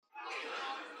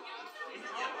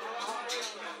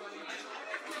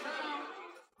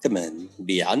Come in,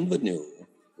 bienvenue.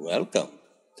 Welcome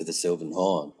to the Sylvan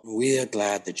Horn. We're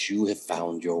glad that you have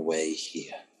found your way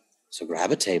here. So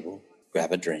grab a table,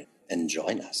 grab a drink, and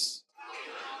join us.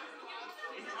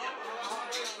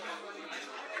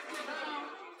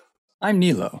 I'm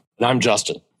Nilo. And I'm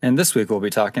Justin. And this week we'll be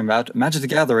talking about Magic the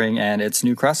Gathering and its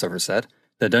new crossover set,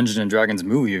 the Dungeons & Dragons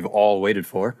movie you've all waited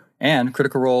for, and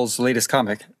Critical Role's latest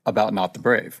comic about Not the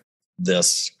Brave.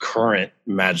 This current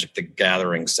Magic the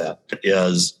Gathering set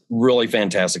is really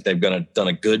fantastic. They've done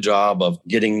a good job of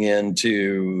getting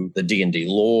into the D&D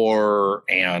lore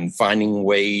and finding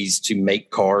ways to make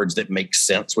cards that make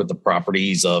sense with the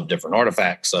properties of different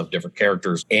artifacts, of different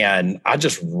characters. And I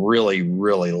just really,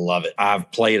 really love it.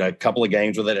 I've played a couple of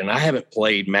games with it, and I haven't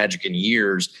played Magic in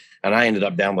years. And I ended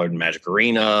up downloading Magic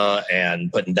Arena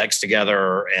and putting decks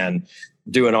together and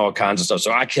doing all kinds of stuff.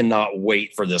 So I cannot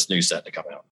wait for this new set to come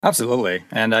out. Absolutely.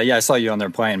 And I saw you on there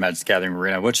playing Magic the Gathering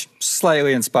Arena, which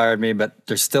slightly inspired me, but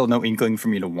there's still no inkling for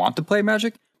me to want to play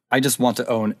Magic. I just want to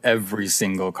own every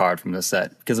single card from the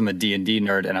set because I'm a D&D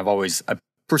nerd and I've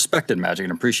respected Magic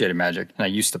and appreciated Magic, and I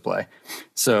used to play.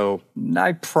 So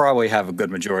I probably have a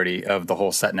good majority of the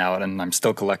whole set now, and I'm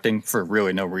still collecting for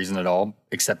really no reason at all,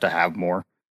 except to have more.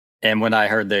 And when I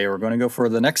heard they were going to go for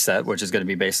the next set, which is going to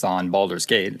be based on Baldur's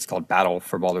Gate, it's called Battle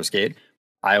for Baldur's Gate,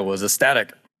 I was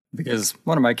ecstatic because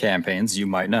one of my campaigns, you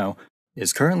might know,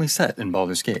 is currently set in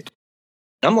Baldur's Gate.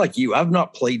 I'm like you. I've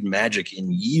not played Magic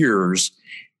in years.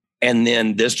 And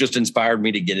then this just inspired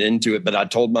me to get into it. But I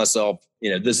told myself,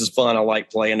 this is fun. I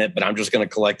like playing it, but I'm just going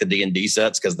to collect the D&D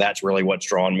sets because that's really what's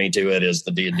drawn me to it is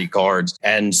the D&D cards.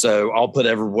 And so I'll put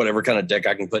whatever kind of deck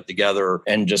I can put together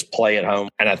and just play at home.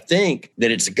 And I think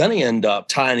that it's going to end up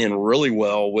tying in really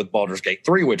well with Baldur's Gate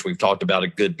 3, which we've talked about a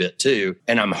good bit too.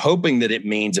 And I'm hoping that it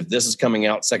means if this is coming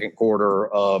out second quarter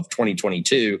of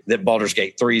 2022, that Baldur's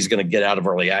Gate 3 is going to get out of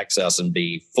early access and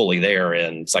be fully there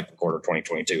in second quarter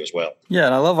 2022 as well. Yeah,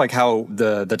 and I love how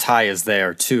the tie is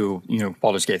there to,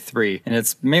 Baldur's Gate 3. And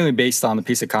it's mainly based on the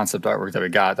piece of concept artwork that we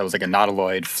got that was like a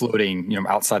nautiloid floating,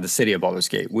 outside the city of Baldur's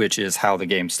Gate, which is how the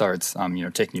game starts,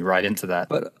 taking you right into that.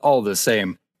 But all the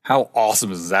same, how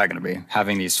awesome is that going to be?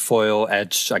 Having these foil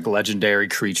etched, like legendary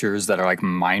creatures that are like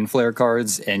Mind Flare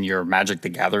cards in your Magic the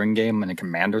Gathering game in a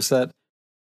commander set.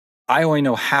 I only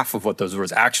know half of what those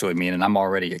words actually mean, and I'm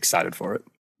already excited for it.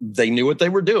 They knew what they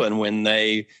were doing when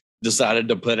they decided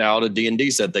to put out a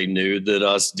D&D set. They knew that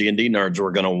us D&D nerds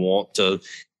were going to want to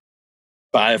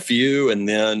buy a few and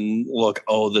then look,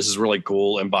 oh, this is really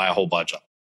cool, and buy a whole bunch of them.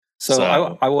 So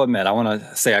I will admit, I want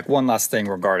to say one last thing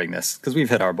regarding this, because we've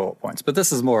hit our bullet points, but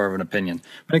this is more of an opinion.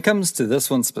 When it comes to this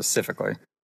one specifically,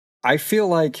 I feel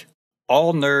like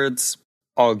all nerds,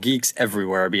 all geeks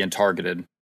everywhere are being targeted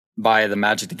by the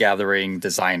Magic the Gathering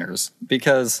designers,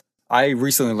 because I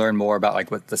recently learned more about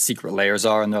what the secret layers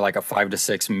are, and they're like a 5 to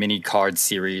 6 mini card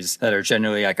series that are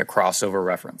generally like a crossover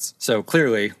reference. So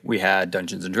clearly we had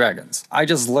Dungeons and Dragons. I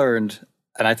just learned,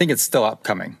 and I think it's still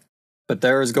upcoming, but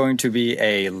there is going to be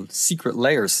a secret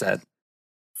layer set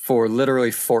for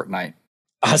literally Fortnite.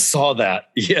 I saw that,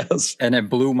 yes. And it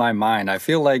blew my mind. I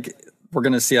feel like we're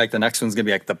going to see the next one's going to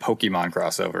be like the Pokemon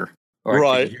crossover. Or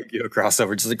right. The Yu-Gi-Oh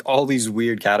crossover, just like all these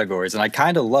weird categories. And I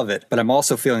kind of love it, but I'm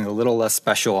also feeling a little less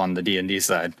special on the D&D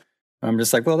side. I'm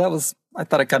just like, well, I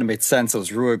thought it kind of made sense. It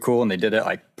was really cool, and they did it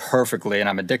perfectly, and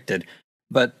I'm addicted.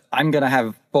 But I'm going to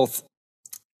have both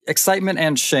excitement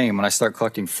and shame when I start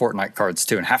collecting Fortnite cards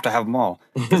too, and have to have them all.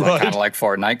 Because I kind of like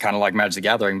Fortnite, kind of like Magic the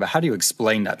Gathering, but how do you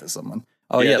explain that to someone?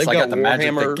 Oh, yes, I got the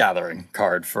Magic the Gathering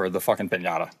card for the fucking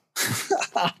piñata.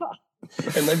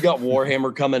 And they've got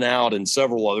Warhammer coming out and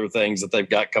several other things that they've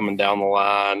got coming down the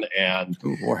line. And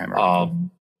Warhammer.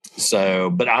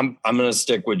 But I'm going to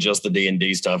stick with just the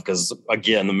D&D stuff because,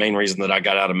 again, the main reason that I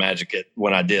got out of Magic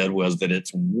when I did was that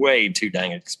it's way too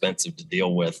dang expensive to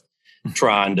deal with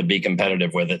trying to be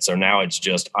competitive with it. So now it's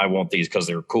just, I want these because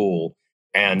they're cool.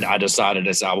 And I decided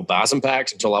I will buy some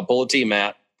packs until I pull a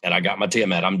Tiamat, and I got my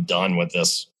Tiamat. I'm done with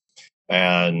this.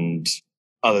 And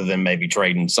other than maybe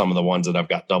trading some of the ones that I've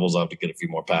got doubles of to get a few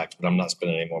more packs, but I'm not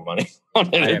spending any more money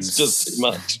on it. It's just too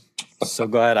much. So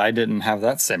glad I didn't have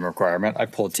that same requirement. I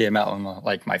pulled Tiamat on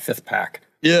my 5th pack.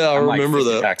 Yeah, I remember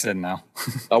that. Packs in now.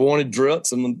 I wanted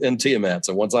Dritz and Tiamat.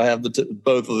 So once I have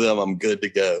both of them, I'm good to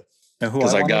go.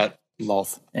 Because I got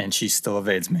Loth, and she still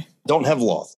evades me. Don't have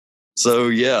Loth. So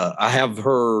yeah, I have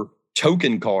her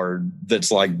token card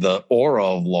that's like the aura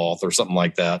of Loth or something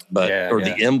like that,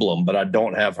 the emblem, but I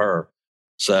don't have her.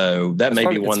 So that may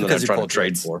be one that I'm trying to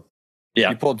trade for. Yeah.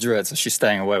 You pulled Druid, so she's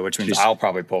staying away, which means I'll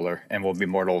probably pull her, and we'll be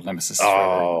mortal nemesis.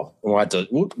 Oh,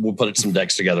 we'll put some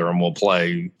decks together, and we'll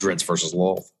play Druids versus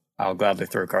Loth. I'll gladly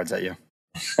throw cards at you.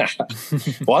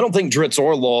 Well, I don't think Dritz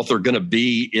or Loth are going to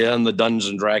be in the Dungeons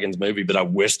and Dragons movie, but I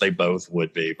wish they both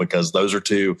would be, because those are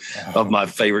two of my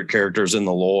favorite characters in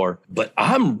the lore. But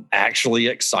I'm actually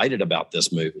excited about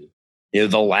this movie. You know,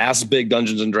 the last big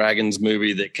Dungeons and Dragons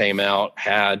movie that came out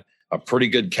had a pretty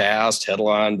good cast,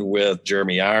 headlined with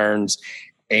Jeremy Irons,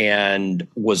 and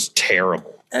was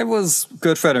terrible. It was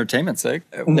good for entertainment's sake.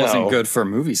 It wasn't good for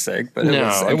movie's sake, but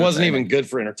it wasn't even good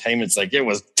for entertainment's sake. It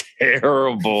was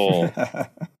terrible.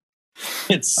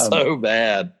 It's so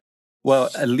bad. Well,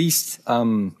 at least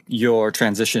your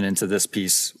transition into this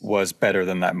piece was better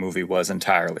than that movie was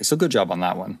entirely. So good job on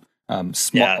that one.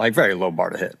 Like very low bar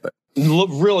to hit, but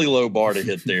really low bar to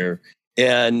hit there.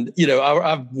 And, you know,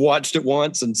 I've watched it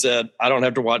once and said, I don't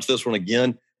have to watch this one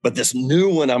again. But this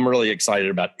new one, I'm really excited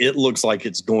about. It looks like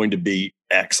it's going to be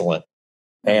excellent.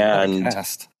 And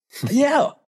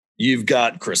yeah, you've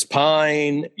got Chris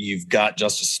Pine, you've got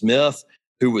Justice Smith,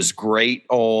 who was great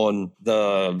on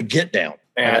the Get Down.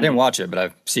 And I didn't watch it, but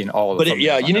I've seen all of it. But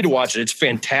you need to watch it. It's a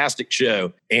fantastic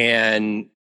show. And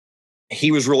he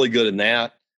was really good in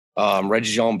that.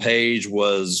 Regé-Jean Page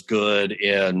was good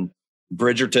in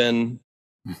Bridgerton.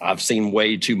 I've seen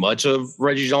way too much of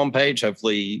Regé-Jean Page.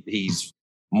 Hopefully he's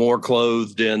more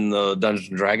clothed in the Dungeons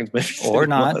and Dragons movie. Or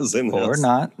not.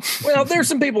 Well, there's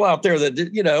some people out there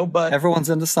that, you know, but everyone's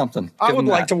into something. I would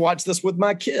like to watch this with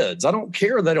my kids. I don't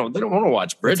care. They don't want to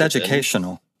watch Bridgerton. It's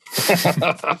educational.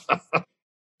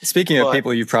 Speaking of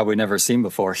people you've probably never seen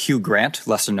before, Hugh Grant,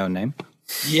 lesser known name.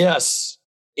 Yes.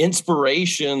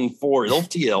 Inspiration for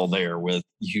Iltiel there with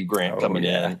Hugh Grant coming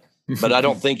in. But I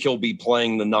don't think he'll be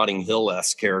playing the Notting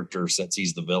Hill-esque character since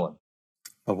he's the villain.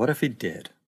 But what if he did?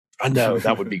 I know,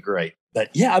 that would be great.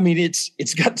 But yeah, I mean,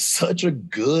 it's got such a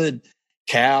good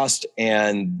cast,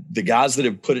 and the guys that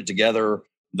have put it together,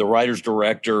 the writers,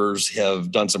 directors,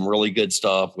 have done some really good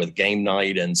stuff with Game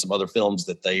Night and some other films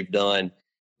that they've done.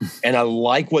 And I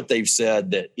like what they've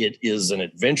said, that it is an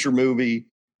adventure movie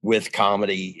with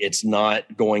comedy. It's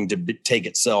not going to take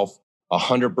itself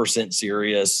 100%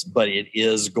 serious, but it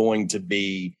is going to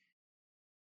be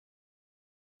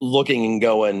looking and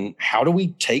going, how do we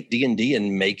take D&D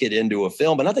and make it into a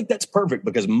film? And I think that's perfect,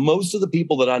 because most of the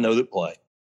people that I know that play,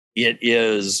 it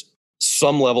is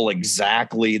some level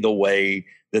exactly the way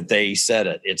that they said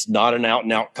it. It's not an out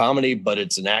and out comedy, but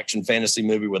it's an action fantasy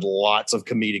movie with lots of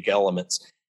comedic elements.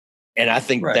 And I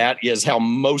think that is how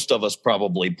most of us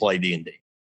probably play D&D.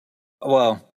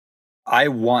 Well, I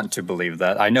want to believe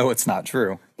that. I know it's not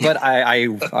true, but I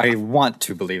want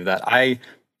to believe that. I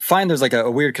find there's like a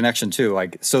weird connection too.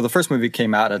 Like, so the first movie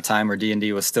came out at a time where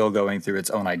D&D was still going through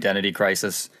its own identity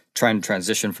crisis, trying to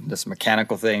transition from this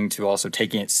mechanical thing to also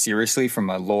taking it seriously from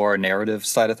a lore narrative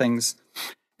side of things.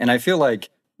 And I feel like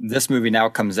this movie now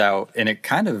comes out and it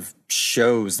kind of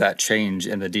shows that change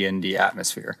in the D&D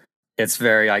atmosphere. It's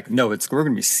very like, no, we're going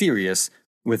to be serious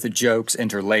with the jokes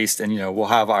interlaced, and, you know, we'll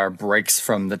have our breaks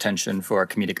from the tension for a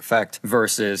comedic effect,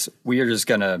 versus we are just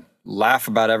going to laugh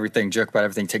about everything, joke about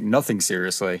everything, take nothing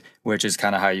seriously, which is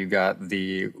kind of how you got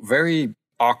the very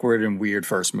awkward and weird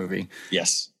first movie.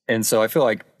 Yes. And so I feel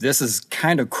like this is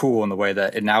kind of cool in the way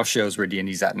that it now shows where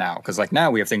D&D's at now. Because like now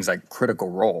we have things like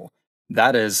Critical Role.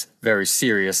 That is very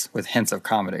serious with hints of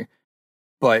comedy.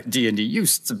 But D&D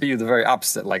used to be the very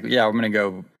opposite. Like, yeah, I'm going to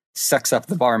go sex up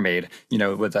the barmaid, you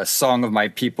know, with a Song of My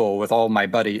People with all my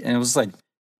buddy. And it was like,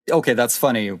 okay, that's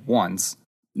funny once,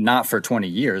 not for 20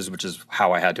 years, which is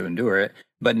how I had to endure it.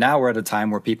 But now we're at a time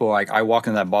where people like, I walk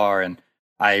in that bar and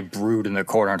I brood in the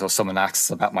corner until someone asks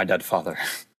about my dead father.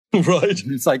 Right.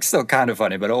 It's like still kind of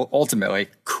funny, but ultimately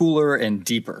cooler and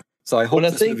deeper. So I hope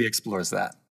this movie explores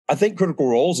that. I think Critical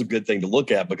Role is a good thing to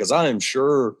look at, because I am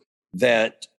sure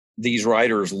that these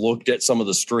writers looked at some of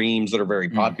the streams that are very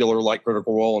popular, like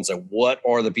Critical Role, and said, what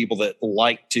are the people that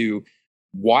like to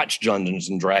watch Dungeons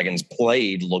and Dragons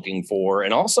played looking for?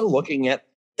 And also looking at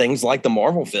things like the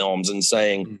Marvel films and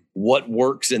saying what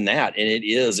works in that. And it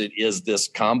is this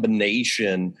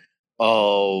combination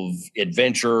of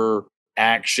adventure,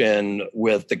 action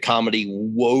with the comedy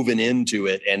woven into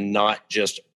it, and not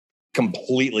just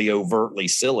completely overtly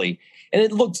silly. And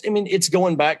it looks, I mean, it's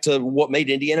going back to what made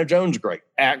Indiana Jones great,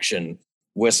 action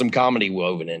with some comedy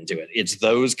woven into it. It's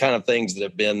those kind of things that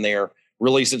have been there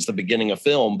really since the beginning of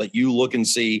film. But you look and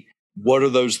see, what are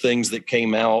those things that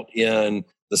came out in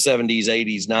the 70s,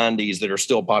 80s, 90s that are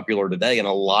still popular today? And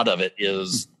a lot of it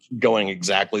is going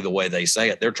exactly the way they say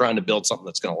it. They're trying to build something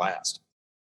that's going to last.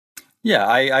 Yeah,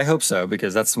 I hope so,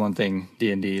 because that's one thing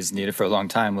D&D has needed for a long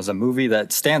time, was a movie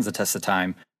that stands the test of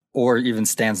time, or even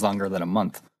stands longer than a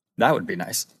month. That would be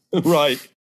nice. Right.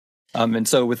 And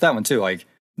so with that one too, like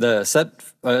the set,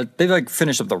 they like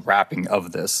finished up the wrapping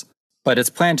of this. but it's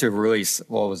planned to release,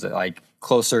 what was it, like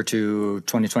closer to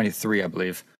 2023, I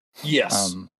believe.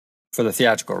 Yes. For the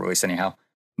theatrical release anyhow.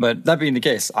 But that being the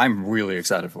case, I'm really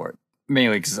excited for it.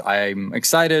 Mainly because I'm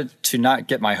excited to not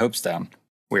get my hopes down.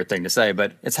 Weird thing to say,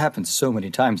 but it's happened so many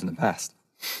times in the past.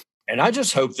 And I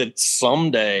just hope that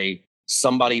someday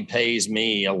somebody pays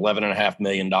me $11.5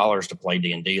 million to play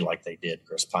D&D like they did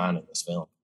Chris Pine in this film.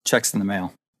 Checks in the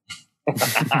mail.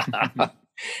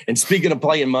 And speaking of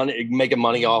playing money, making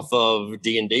money off of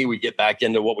D&D, we get back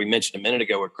into what we mentioned a minute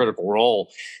ago with Critical Role.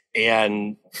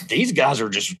 And these guys are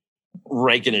just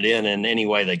raking it in any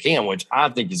way they can, which I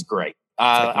think is great.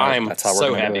 I'm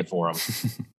so happy for them.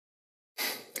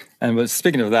 And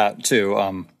speaking of that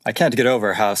too, I can't get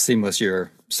over how seamless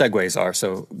your segues are.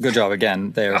 So good job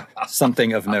again. They're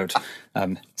something of note.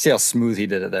 See how smooth he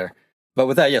did it there. But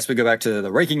with that, yes, we go back to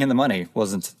the raking in the money.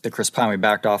 Wasn't the Chris Pine we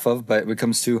backed off of, but it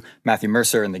comes to Matthew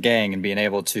Mercer and the gang and being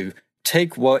able to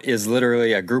take what is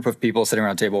literally a group of people sitting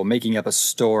around a table, making up a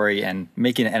story and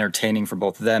making it entertaining for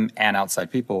both them and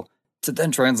outside people, to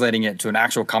then translating it to an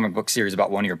actual comic book series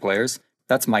about one of your players.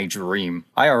 That's my dream.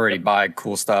 I already buy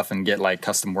cool stuff and get like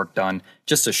custom work done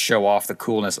just to show off the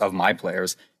coolness of my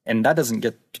players. And that doesn't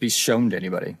get to be shown to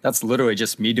anybody. That's literally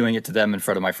just me doing it to them in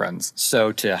front of my friends.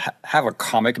 So to have a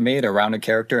comic made around a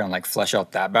character and like flesh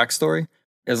out that backstory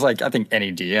is like, I think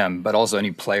any DM, but also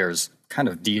any player's kind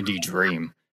of D&D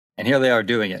dream. And here they are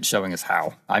doing it, showing us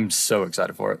how. I'm so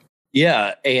excited for it.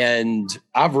 Yeah, and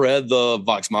I've read the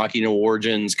Vox Machina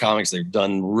Origins comics. They've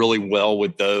done really well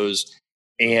with those.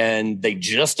 And they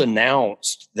just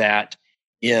announced that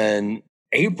in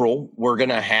April, we're going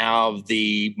to have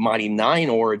the Mighty Nine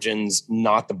Origins,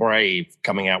 Not the Brave,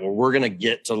 coming out, where we're going to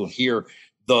get to hear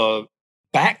the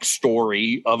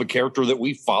backstory of a character that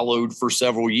we followed for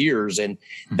several years. And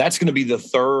that's going to be the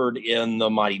third in the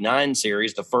Mighty Nine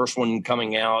series. The first one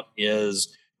coming out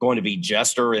is going to be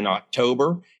Jester in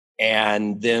October.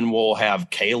 And then we'll have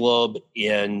Caleb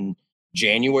in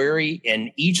January.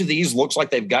 And each of these looks like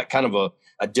they've got kind of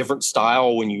a different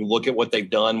style when you look at what they've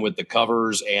done with the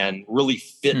covers, and really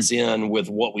fits in with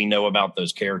what we know about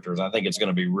those characters. I think it's going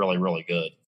to be really, really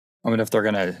good. I mean, if they're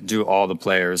going to do all the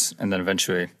players and then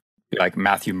eventually be like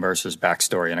Matthew Mercer's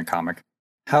backstory in a comic,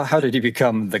 how did he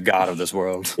become the god of this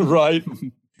world? Right.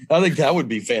 I think that would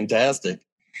be fantastic.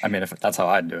 I mean, if that's how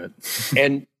I'd do it.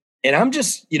 and I'm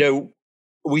just,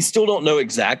 we still don't know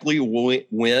exactly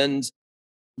when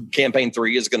campaign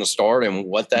 3 is going to start and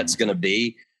what that's going to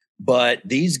be. But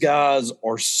these guys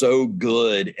are so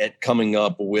good at coming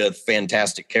up with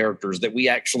fantastic characters that we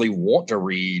actually want to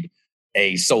read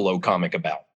a solo comic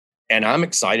about. And I'm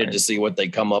excited to see what they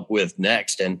come up with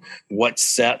next and what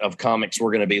set of comics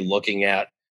we're going to be looking at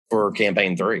for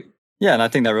campaign 3. Yeah, and I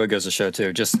think that really goes to show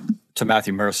too, just to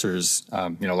Matthew Mercer's,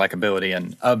 likability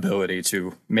and ability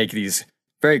to make these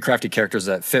very crafty characters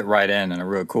that fit right in and are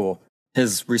really cool.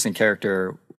 His recent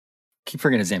character, I keep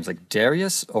forgetting his names, like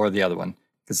Darius or the other one.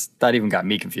 Because that even got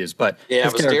me confused. But yeah,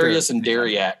 it was Darius and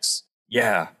Dariax.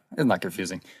 Yeah, isn't that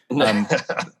confusing?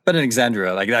 But in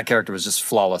Exandria, like that character was just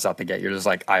flawless out the gate. You're just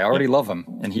like, I already love him.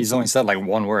 And he's only said like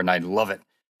one word and I love it.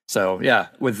 So yeah,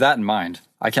 with that in mind,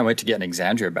 I can't wait to get an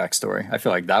Exandria backstory. I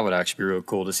feel like that would actually be really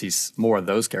cool to see more of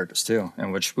those characters too,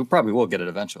 and which we probably will get it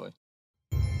eventually.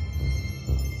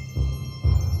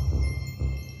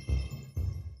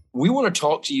 We want to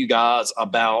talk to you guys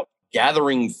about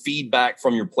gathering feedback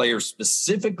from your players,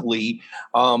 specifically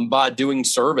by doing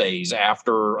surveys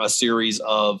after a series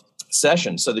of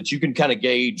sessions so that you can kind of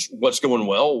gauge what's going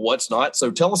well, what's not.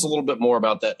 So tell us a little bit more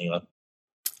about that, Neela.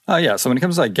 Yeah, so when it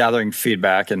comes to like gathering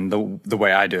feedback, and the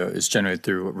way I do it is generally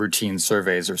through routine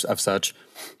surveys or of such,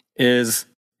 is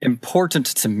important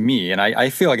to me. And I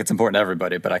feel like it's important to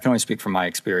everybody, but I can only speak from my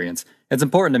experience. It's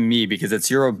important to me because it's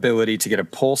your ability to get a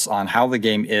pulse on how the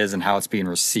game is and how it's being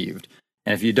received.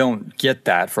 And if you don't get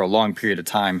that for a long period of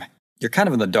time, you're kind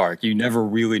of in the dark. You never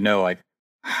really know, like,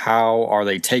 how are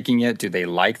they taking it? Do they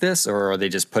like this? Or are they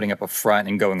just putting up a front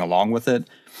and going along with it?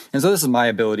 And so this is my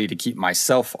ability to keep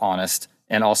myself honest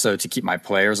and also to keep my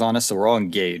players honest. So we're all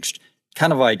engaged.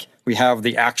 Kind of like we have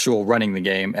the actual running the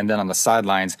game. And then on the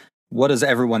sidelines, what does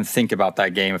everyone think about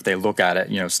that game if they look at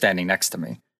it, standing next to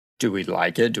me? Do we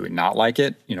like it? Do we not like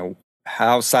it?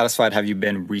 How satisfied have you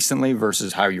been recently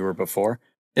versus how you were before?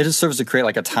 It just serves to create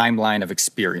like a timeline of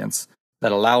experience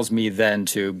that allows me then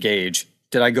to gauge,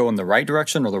 did I go in the right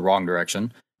direction or the wrong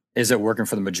direction? Is it working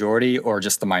for the majority or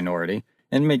just the minority?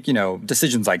 And make,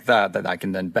 decisions like that I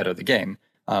can then better the game.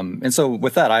 And so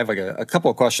with that, I have like a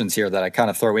couple of questions here that I kind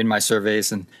of throw in my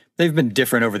surveys, and they've been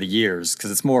different over the years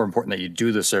because it's more important that you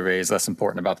do the surveys, less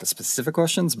important about the specific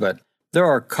questions. But there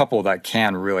are a couple that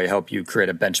can really help you create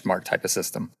a benchmark type of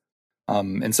system.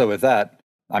 And so with that,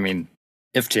 I mean,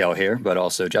 IfTL here, but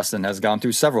also Justin has gone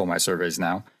through several of my surveys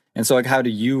now. And so like, how do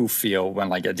you feel when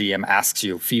like a DM asks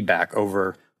you feedback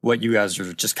over what you guys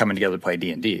are just coming together to play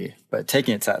D&D, but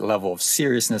taking it to that level of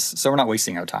seriousness so we're not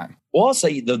wasting our time? Well, I'll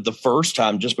say the first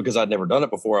time, just because I'd never done it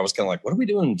before, I was kind of like, what are we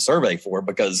doing survey for?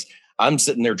 Because I'm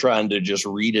sitting there trying to just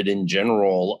read it in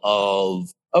general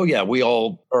of, oh yeah, we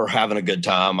all are having a good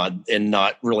time and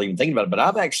not really even thinking about it. But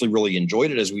I've actually really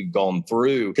enjoyed it as we've gone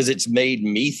through, because it's made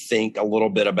me think a little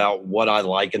bit about what I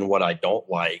like and what I don't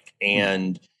like.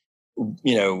 And,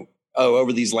 you know,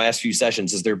 over these last few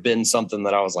sessions, has there been something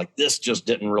that I was like, this just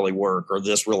didn't really work, or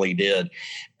this really did?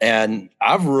 And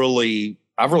I've really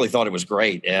thought it was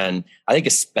great. And I think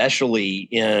especially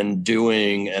in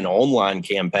doing an online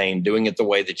campaign, doing it the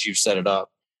way that you've set it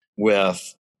up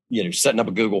with, you know, setting up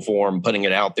a Google form, putting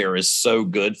it out there is so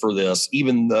good for this,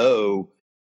 even though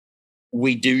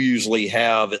we do usually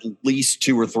have at least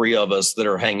 2 or 3 of us that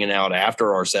are hanging out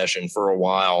after our session for a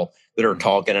while that are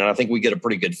talking. And I think we get a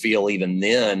pretty good feel even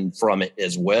then from it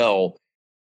as well.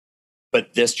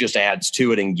 But this just adds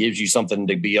to it and gives you something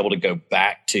to be able to go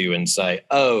back to and say,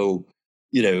 oh,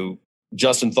 you know,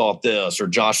 Justin thought this, or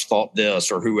Josh thought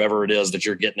this, or whoever it is that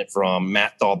you're getting it from,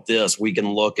 Matt thought this. We can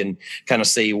look and kind of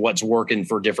see what's working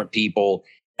for different people.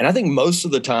 And I think most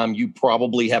of the time you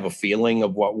probably have a feeling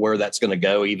of where that's going to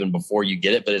go even before you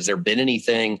get it. But has there been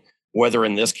anything, whether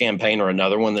in this campaign or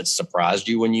another one, that surprised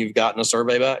you when you've gotten a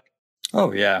survey back?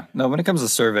 Oh, yeah. No, when it comes to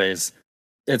surveys,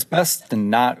 it's best to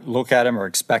not look at them or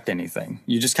expect anything.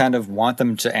 You just kind of want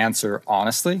them to answer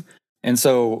honestly. And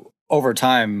so over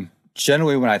time,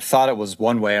 generally when I thought it was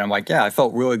one way and I'm like, yeah, I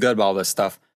felt really good about all this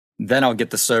stuff, then I'll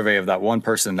get the survey of that one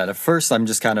person that at first I'm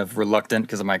just kind of reluctant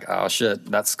because I'm like, oh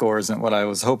shit, that score isn't what I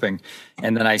was hoping.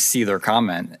 And then I see their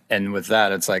comment. And with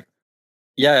that, it's like,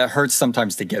 yeah, it hurts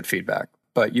sometimes to get feedback,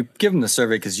 but you give them the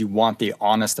survey because you want the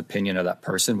honest opinion of that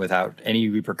person without any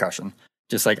repercussion.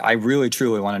 Just like, I really,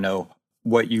 truly want to know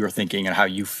what you are thinking and how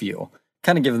you feel.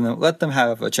 Kind of let them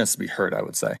have a chance to be heard, I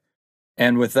would say.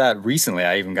 And with that, recently,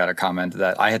 I even got a comment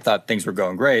that I had thought things were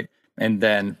going great. And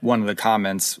then one of the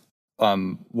comments,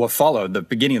 what followed, the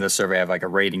beginning of the survey, I have like a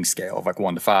rating scale of like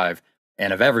 1 to 5.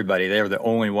 And of everybody, they were the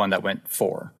only one that went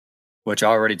 4, which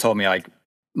already told me like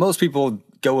most people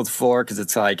go with 4 because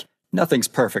it's like nothing's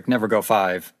perfect, never go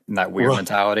 5 in that weird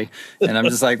mentality. And I'm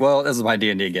just like, well, this is my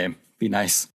D&D game. Be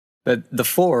nice. But the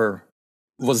 4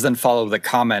 was then followed with a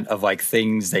comment of like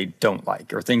things they don't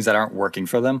like or things that aren't working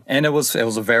for them. And it was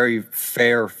a very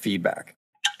fair feedback.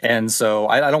 And so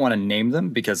I don't want to name them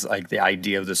because like the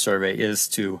idea of the survey is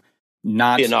to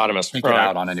not be anonymous, take it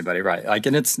out on anybody. Right. Like,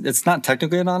 and it's not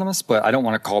technically anonymous, but I don't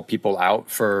want to call people out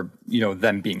for, you know,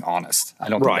 them being honest. I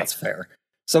don't think that's fair.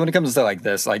 So when it comes to like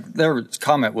this, like their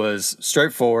comment was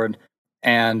straightforward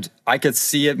and I could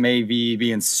see it maybe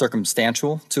being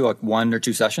circumstantial to like 1 or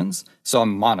 2 sessions. So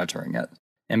I'm monitoring it.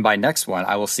 And by next one,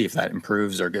 I will see if that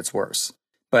improves or gets worse.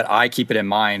 But I keep it in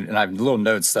mind, and I have little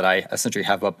notes that I essentially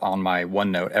have up on my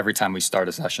OneNote every time we start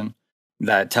a session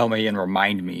that tell me and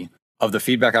remind me of the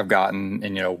feedback I've gotten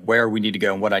and, you know, where we need to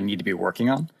go and what I need to be working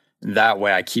on. That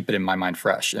way I keep it in my mind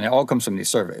fresh. And it all comes from these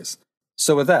surveys.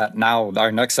 So with that, now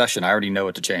our next session, I already know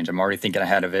what to change. I'm already thinking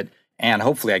ahead of it. And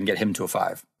hopefully I can get him to a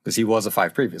 5 because he was a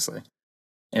 5 previously.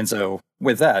 And so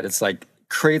with that, it's like,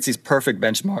 creates these perfect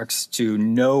benchmarks to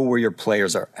know where your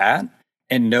players are at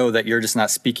and know that you're just not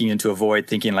speaking into a void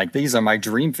thinking like, these are my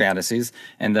dream fantasies.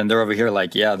 And then they're over here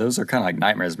like, yeah, those are kind of like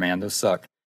nightmares, man. Those suck.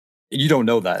 You don't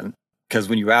know that because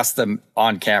when you ask them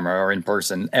on camera or in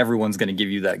person, everyone's going to give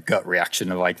you that gut reaction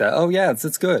of like that. Oh yeah,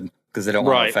 it's good because they don't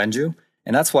want to offend you.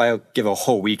 And that's why I'll give a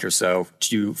whole week or so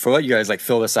for let you guys like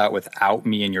fill this out without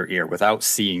me in your ear, without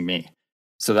seeing me.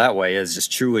 So that way is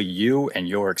just truly you and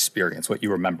your experience, what you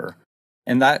remember.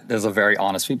 And that is a very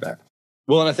honest feedback.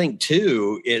 Well, and I think,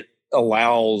 too, it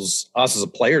allows us as a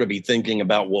player to be thinking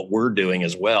about what we're doing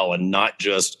as well and not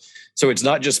just – so it's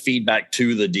not just feedback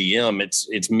to the DM.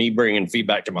 It's me bringing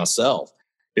feedback to myself.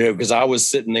 You know, because I was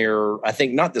sitting there, I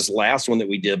think not this last one that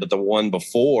we did, but the one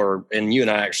before, and you and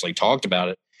I actually talked about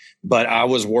it. But I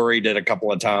was worried at a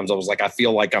couple of times. I was like, I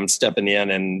feel like I'm stepping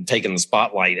in and taking the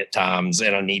spotlight at times,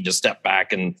 and I need to step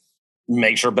back and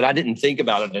make sure, but I didn't think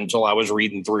about it until I was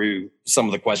reading through some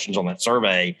of the questions on that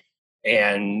survey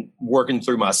and working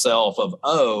through myself of,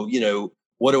 oh, you know,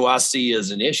 what do I see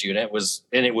as an issue? And it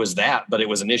was that, but it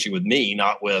was an issue with me,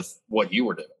 not with what you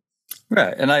were doing.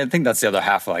 Right. And I think that's the other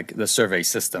half, like the survey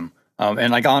system.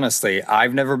 And like, honestly,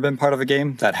 I've never been part of a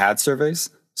game that had surveys.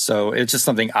 So it's just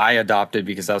something I adopted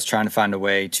because I was trying to find a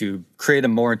way to create a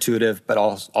more intuitive, but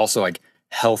also like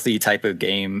healthy type of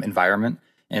game environment.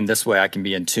 And this way I can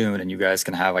be in tune and you guys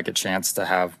can have like a chance to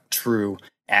have true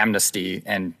amnesty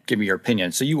and give me your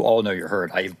opinion. So you all know you're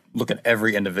heard. I look at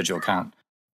every individual count.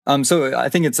 So I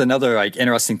think it's another like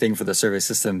interesting thing for the survey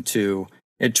system too.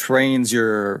 It trains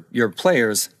your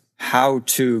players how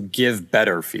to give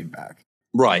better feedback.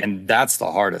 Right. And that's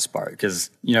the hardest part because,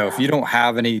 if you don't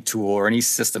have any tool or any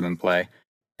system in play,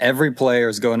 every player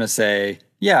is going to say,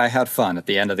 yeah, I had fun at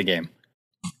the end of the game.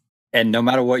 And no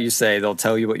matter what you say, they'll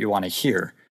tell you what you want to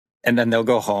hear. And then they'll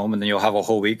go home and then you'll have a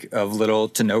whole week of little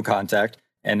to no contact.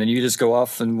 And then you just go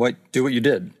off and do what you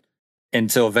did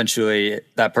until eventually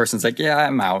that person's like, yeah,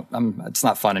 I'm out. It's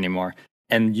not fun anymore.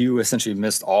 And you essentially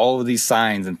missed all of these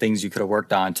signs and things you could have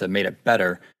worked on to made it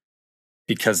better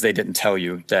because they didn't tell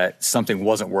you that something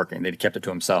wasn't working. They kept it to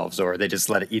themselves or they just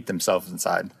let it eat themselves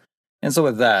inside. And so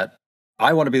with that,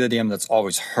 I want to be the DM that's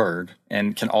always heard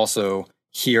and can also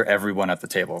hear everyone at the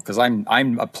table because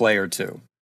I'm a player too.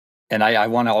 And I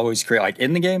want to always create, like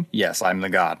in the game, yes, I'm the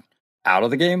god. Out of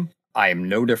the game, I am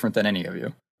no different than any of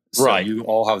you. So right. You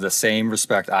all have the same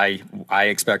respect I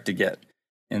expect to get.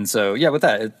 And so, yeah, with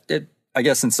that, it I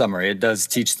guess in summary, it does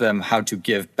teach them how to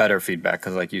give better feedback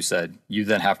because, like you said, you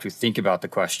then have to think about the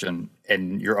question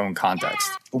in your own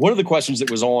context. One of the questions that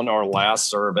was on our last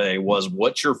survey was,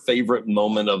 what's your favorite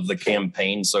moment of the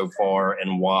campaign so far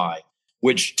and why?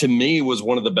 Which to me was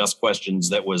one of the best questions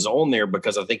that was on there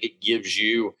because I think it gives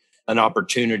you an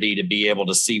opportunity to be able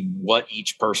to see what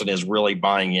each person is really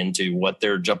buying into, what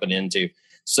they're jumping into.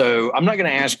 So I'm not going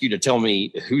to ask you to tell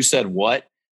me who said what,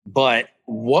 but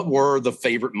what were the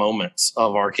favorite moments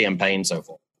of our campaign so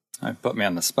far? I put me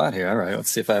on the spot here. All right, let's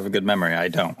see if I have a good memory. I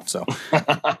don't. So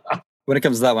when it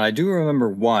comes to that one, I do remember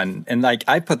one. And like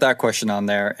I put that question on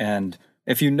there. And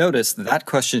if you notice, that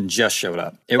question just showed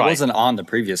up. It wasn't on the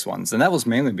previous ones. And that was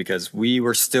mainly because we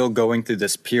were still going through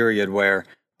this period where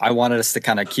I wanted us to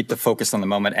kind of keep the focus on the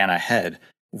moment and ahead.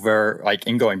 Where like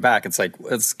in going back, it's like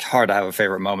it's hard to have a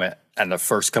favorite moment at the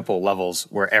first couple of levels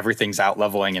where everything's out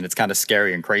leveling and it's kind of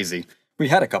scary and crazy. We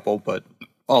had a couple, but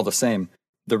all the same.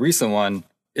 The recent one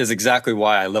is exactly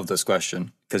why I love this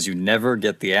question, because you never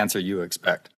get the answer you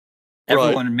expect.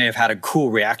 Everyone may have had a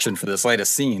cool reaction for this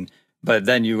latest scene, but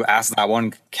then you ask that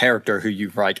one character who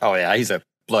you're like, oh yeah, he's a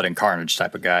blood and carnage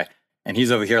type of guy. And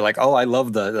he's over here like, oh, I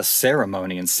love the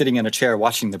ceremony and sitting in a chair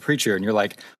watching the preacher. And you're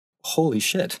like, holy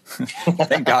shit.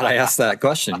 Thank God I asked that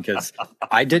question because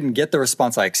I didn't get the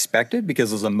response I expected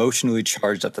because it was emotionally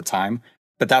charged at the time.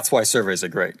 But that's why surveys are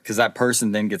great because that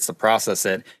person then gets to process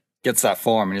it, gets that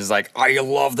form, and is like, I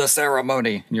love the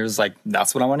ceremony. And you're just like,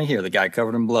 that's what I want to hear. The guy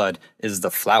covered in blood is the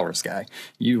flowers guy.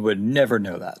 You would never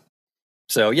know that.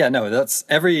 So yeah, no, that's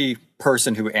every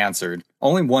person who answered.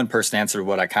 Only one person answered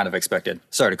what I kind of expected.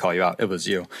 Sorry to call you out. It was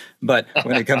you. But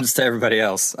when it comes to everybody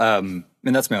else, and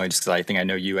that's mainly just because I think I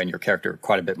know you and your character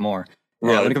quite a bit more.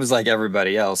 Right. Yeah, when it comes to like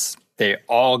everybody else, they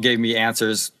all gave me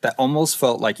answers that almost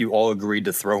felt like you all agreed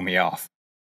to throw me off.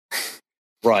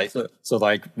 Right. So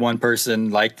like one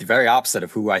person liked the very opposite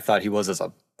of who I thought he was as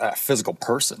a physical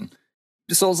person.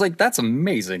 So I was like, that's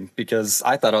amazing because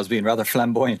I thought I was being rather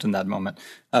flamboyant in that moment.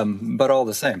 But all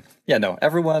the same, yeah, no,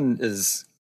 everyone is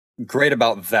great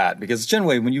about that because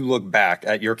generally when you look back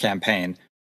at your campaign,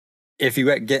 if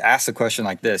you get asked a question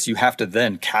like this, you have to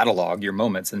then catalog your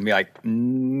moments and be like,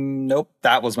 nope,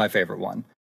 that was my favorite one.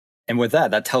 And with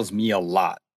that tells me a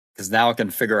lot because now I can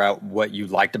figure out what you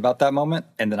liked about that moment.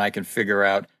 And then I can figure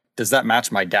out, does that match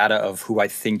my data of who I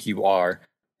think you are?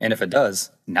 And if it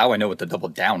does, now I know what to double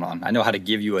down on. I know how to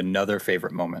give you another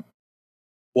favorite moment.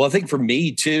 Well, I think for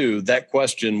me, too, that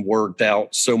question worked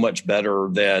out so much better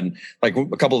than like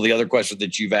a couple of the other questions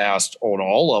that you've asked on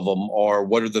all of them are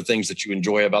what are the things that you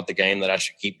enjoy about the game that I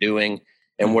should keep doing?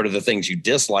 And what are the things you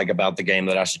dislike about the game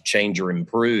that I should change or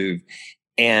improve?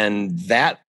 And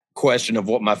that question of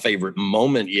what my favorite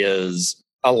moment is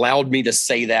allowed me to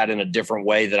say that in a different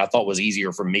way that I thought was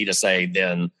easier for me to say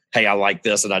than, hey, I like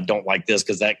this and I don't like this,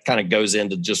 because that kind of goes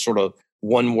into just sort of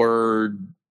one word,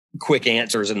 quick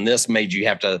answers. And this made you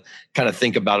have to kind of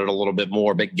think about it a little bit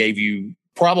more, but gave you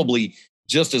probably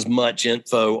just as much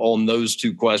info on those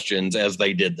two questions as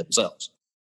they did themselves.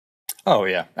 Oh,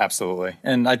 yeah, absolutely.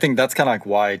 And I think that's kind of like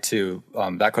why, too,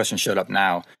 that question showed up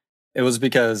now. It was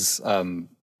because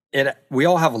we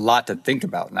all have a lot to think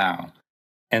about now.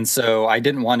 And so I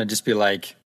didn't want to just be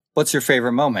like, what's your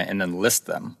favorite moment? And then list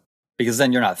them. Because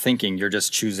then you're not thinking, you're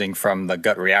just choosing from the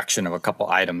gut reaction of a couple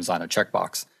items on a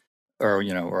checkbox or,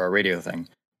 or a radio thing.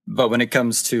 But when it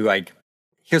comes to like,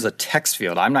 here's a text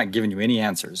field, I'm not giving you any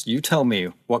answers. You tell me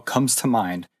what comes to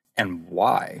mind and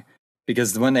why.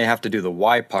 Because when they have to do the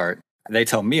why part, they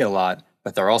tell me a lot,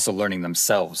 but they're also learning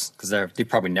themselves because they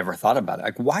probably never thought about it.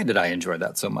 Like, why did I enjoy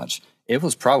that so much? It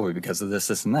was probably because of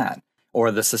this, and that,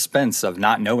 or the suspense of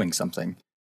not knowing something.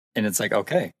 And it's like,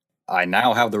 okay, I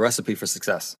now have the recipe for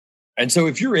success. And so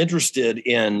if you're interested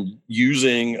in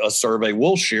using a survey,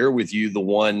 we'll share with you the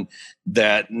one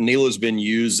that Nila's been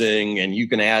using, and you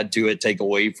can add to it, take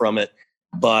away from it.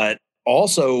 But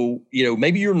also,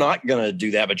 maybe you're not going to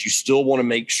do that, but you still want to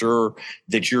make sure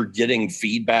that you're getting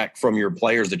feedback from your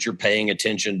players, that you're paying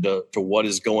attention to what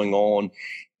is going on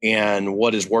and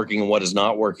what is working and what is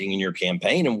not working in your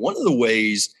campaign. And one of the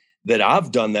ways that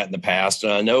I've done that in the past,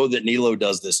 and I know that Nilo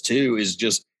does this too, is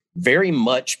just very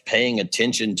much paying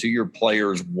attention to your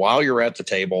players while you're at the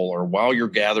table or while you're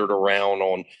gathered around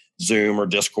on Zoom or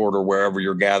Discord or wherever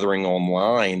you're gathering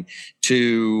online,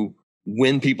 to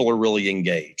when people are really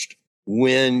engaged,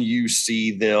 when you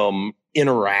see them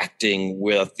interacting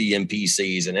with the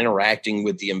NPCs and interacting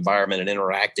with the environment and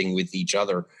interacting with each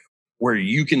other, where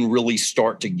you can really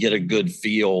start to get a good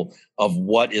feel of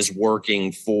what is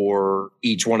working for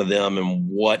each one of them and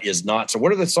what is not. So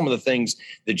what are some of the things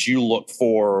that you look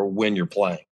for when you're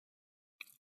playing?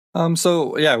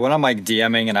 So yeah, when I'm like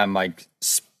DMing and I'm like,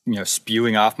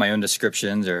 spewing off my own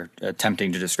descriptions or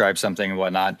attempting to describe something and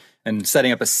whatnot, and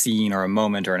setting up a scene or a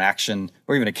moment or an action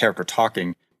or even a character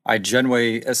talking, I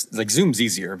generally, like, Zoom's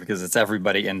easier because it's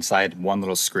everybody inside one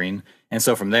little screen. And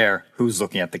so from there, who's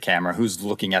looking at the camera, who's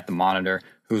looking at the monitor,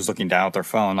 who's looking down at their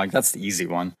phone, like, that's the easy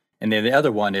one. And then the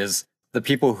other one is the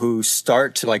people who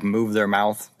start to like move their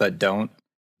mouth but don't.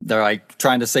 They're like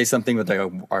trying to say something, but they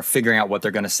are figuring out what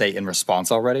they're going to say in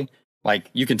response already.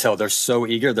 Like, you can tell they're so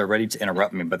eager, they're ready to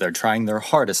interrupt me, but they're trying their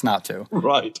hardest not to.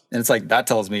 Right. And it's like, that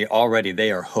tells me already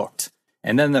they are hooked.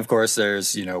 And then, of course,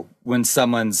 there's, when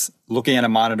someone's looking at a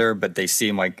monitor, but they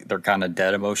seem like they're kind of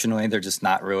dead emotionally, they're just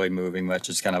not really moving much.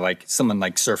 It's kind of like someone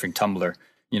like surfing Tumblr,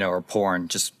 or porn,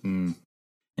 And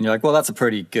you're like, well, that's a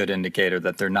pretty good indicator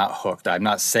that they're not hooked. I'm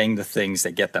not saying the things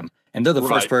that get them. And they're the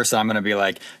first person I'm going to be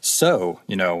like, so,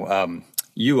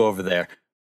 you over there,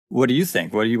 what do you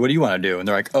think? What do you want to do? And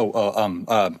they're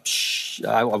like, shh,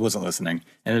 I wasn't listening.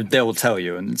 And they will tell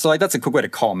you. And so, like, that's a quick way to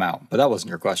call them out. But that wasn't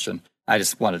your question. I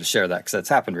just wanted to share that because that's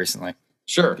happened recently.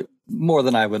 Sure. More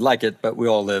than I would like it, but we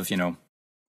all live,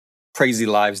 crazy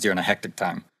lives during a hectic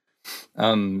time.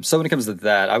 So when it comes to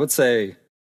that, I would say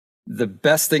the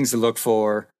best things to look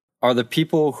for are the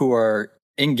people who are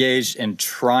engaged in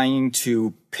trying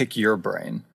to pick your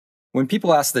brain. When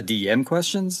people ask the DM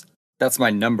questions, that's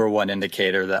my number one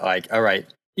indicator that, like, all right,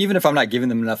 even if I'm not giving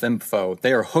them enough info,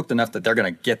 they are hooked enough that they're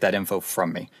going to get that info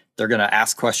from me. They're going to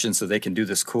ask questions so they can do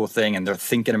this cool thing, and they're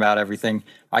thinking about everything.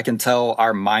 I can tell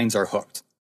our minds are hooked.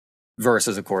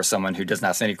 Versus, of course, someone who doesn't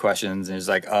ask any questions and is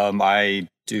like, I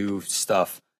do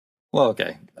stuff. Well,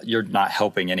 okay, you're not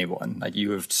helping anyone. Like,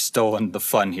 you have stolen the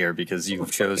fun here because you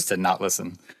chose to not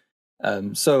listen.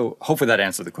 So hopefully that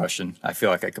answered the question. I feel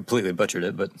like I completely butchered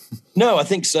it, but no, I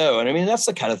think so. And I mean, that's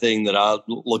the kind of thing that I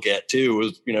look at too,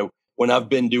 is, when I've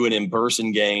been doing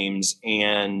in-person games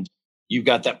and you've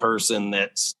got that person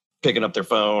that's picking up their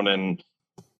phone and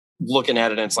looking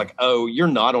at it, and it's like, oh, you're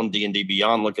not on D&D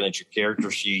Beyond looking at your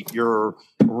character sheet. You're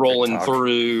rolling TikTok.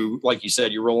 Through, like you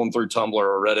said, you're rolling through Tumblr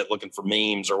or Reddit looking for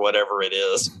memes or whatever it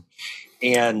is.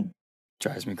 And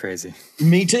drives me crazy.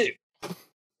 Me too.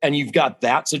 And you've got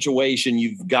that situation.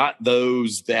 You've got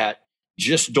those that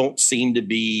just don't seem to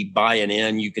be buying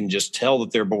in. You can just tell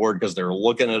that they're bored because they're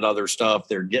looking at other stuff.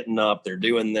 They're getting up, they're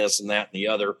doing this and that and the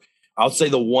other. I'll say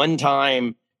the one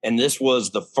time, and this was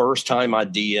the first time I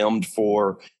DM'd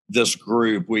for this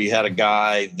group, we had a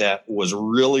guy that was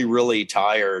really, really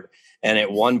tired. And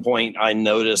at one point I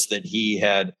noticed that he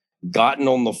had gotten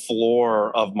on the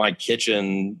floor of my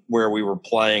kitchen where we were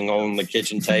playing on the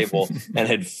kitchen table and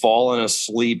had fallen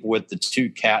asleep with the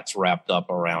two cats wrapped up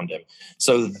around him.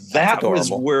 So that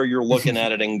was where you're looking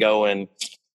at it and going,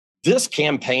 this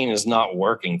campaign is not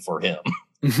working for him.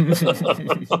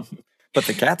 But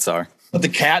the cats are. But the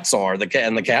cats are. And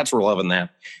the cats were loving that.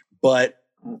 But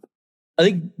I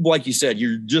think, like you said,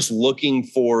 you're just looking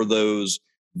for those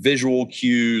visual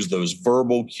cues, those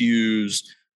verbal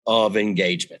cues of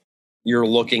engagement. You're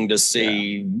looking to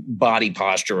see body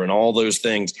posture and all those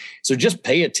things. So just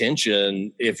pay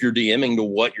attention if you're DMing to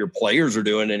what your players are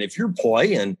doing. And if you're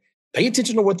playing, pay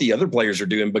attention to what the other players are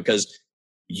doing, because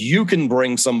you can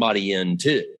bring somebody in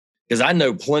too. Because I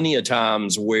know plenty of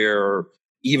times where,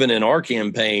 even in our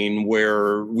campaign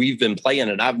where we've been playing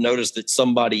it, I've noticed that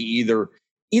somebody either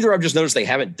I've just noticed they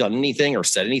haven't done anything or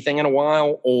said anything in a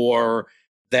while, or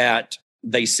that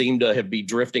they seem to be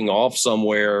drifting off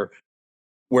somewhere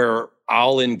where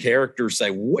I'll in character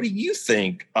say, what do you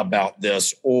think about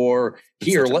this? Or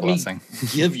here, let me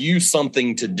give you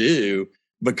something to do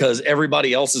because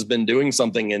everybody else has been doing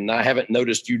something and I haven't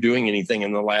noticed you doing anything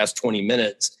in the last 20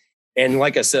 minutes. And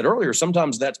like I said earlier,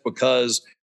 sometimes that's because,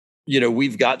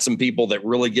 we've got some people that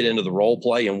really get into the role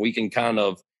play and we can kind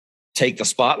of take the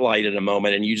spotlight in a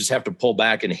moment and you just have to pull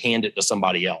back and hand it to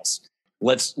somebody else.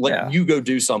 Let you go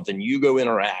do something, you go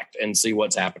interact and see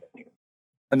what's happening here.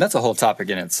 And that's a whole topic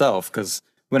in itself, because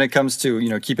when it comes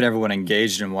to, keeping everyone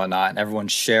engaged and whatnot, and everyone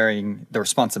sharing the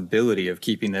responsibility of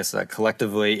keeping this a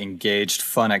collectively engaged,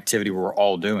 fun activity we're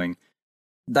all doing,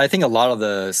 I think a lot of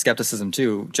the skepticism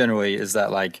too, generally, is that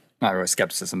not really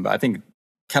skepticism, but I think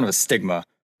kind of a stigma.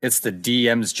 It's the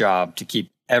DM's job to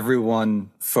keep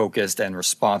everyone focused and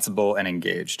responsible and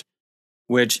engaged,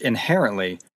 which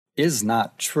inherently is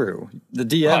not true. The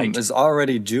DM is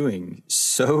already doing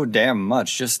so damn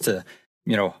much just to,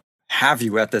 have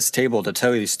you at this table to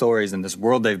tell you these stories and this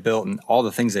world they've built and all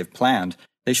the things they've planned.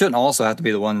 They shouldn't also have to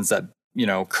be the ones that,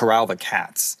 corral the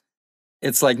cats.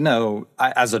 It's like, no,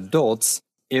 as adults,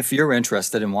 if you're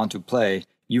interested and want to play,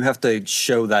 you have to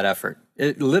show that effort.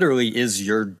 It literally is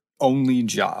your only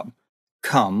job.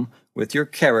 Come with your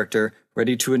character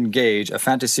ready to engage a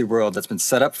fantasy world that's been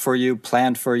set up for you,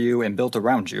 planned for you, and built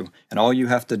around you. And all you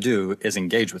have to do is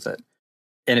engage with it.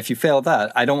 And if you fail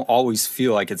that, I don't always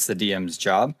feel like it's the DM's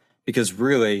job, because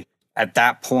really, at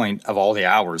that point of all the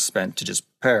hours spent to just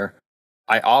prepare,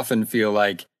 I often feel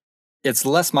like it's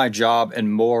less my job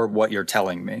and more what you're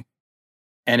telling me.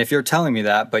 And if you're telling me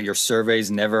that, but your surveys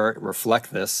never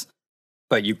reflect this,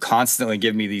 but you constantly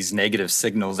give me these negative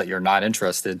signals that you're not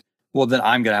interested, well, then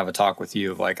I'm going to have a talk with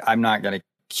you of I'm not going to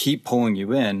keep pulling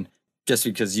you in just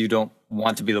because you don't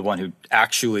want to be the one who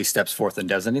actually steps forth and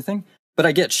does anything. But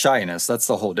I get shyness. That's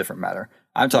the whole different matter.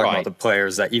 I'm talking about the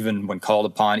players that even when called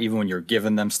upon, even when you're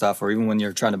giving them stuff, or even when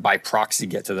you're trying to by proxy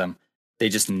get to them, they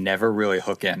just never really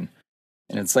hook in.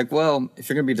 And it's like, well, if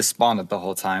you're going to be despondent the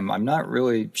whole time, I'm not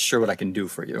really sure what I can do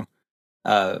for you.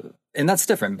 And that's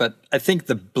different. But I think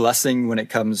the blessing when it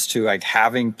comes to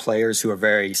having players who are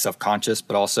very self-conscious,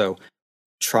 but also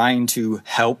trying to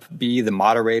help be the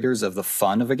moderators of the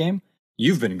fun of a game,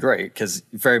 you've been great, because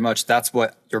very much that's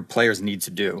what your players need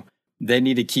to do. They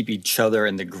need to keep each other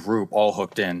in the group all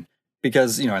hooked in,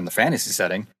 because, in the fantasy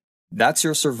setting, that's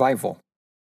your survival.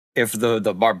 If the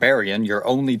barbarian, your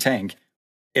only tank,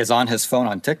 is on his phone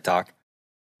on TikTok,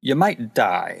 you might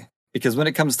die, because when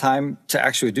it comes time to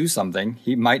actually do something,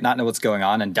 he might not know what's going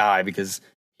on and die because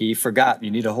he forgot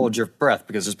you need to hold your breath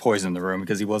because there's poison in the room,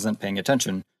 because he wasn't paying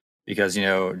attention, because,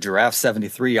 Giraffe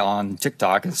 73 on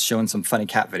TikTok is showing some funny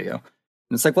cat video.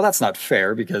 And it's like, well, that's not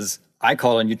fair, because I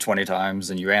called on you 20 times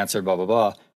and you answered, blah, blah,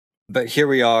 blah. But here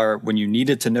we are when you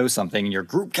needed to know something and your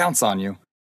group counts on you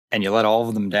and you let all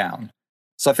of them down.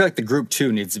 So I feel like the group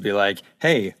too needs to be like,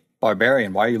 hey,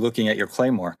 barbarian, why are you looking at your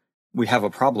claymore? We have a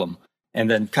problem.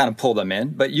 And then kind of pull them in.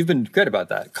 But you've been good about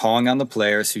that, calling on the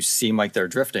players who seem like they're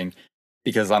drifting,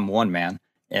 because I'm one man.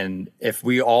 And if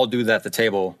we all do that at the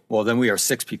table, well, then we are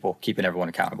 6 people keeping everyone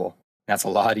accountable. That's a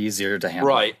lot easier to handle.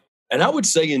 Right. And I would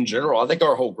say in general, I think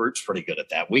our whole group's pretty good at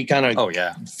that. We kind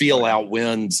of feel out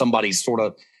when somebody's sort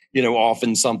of, off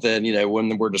in something,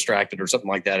 when we're distracted or something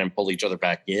like that, and pull each other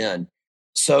back in.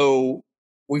 So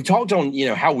we've talked on,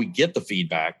 how we get the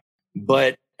feedback,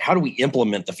 but how do we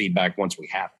implement the feedback once we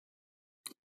have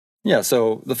it? Yeah.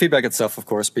 So the feedback itself, of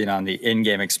course, being on the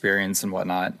in-game experience and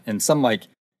whatnot. And some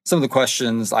of the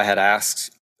questions I had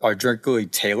asked are directly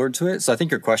tailored to it. So I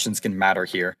think your questions can matter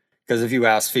here. Because if you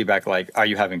ask feedback are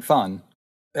you having fun?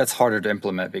 That's harder to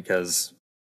implement, because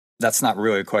that's not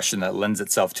really a question that lends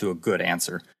itself to a good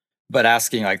answer. But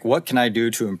asking what can I do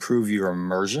to improve your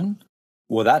immersion?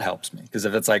 Well, that helps me. Because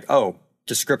if it's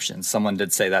descriptions, someone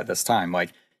did say that this time,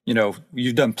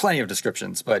 you've done plenty of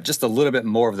descriptions, but just a little bit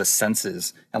more of the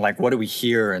senses and what do we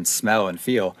hear and smell and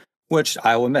feel, which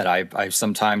I will admit, I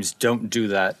sometimes don't do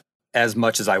that as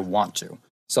much as I want to.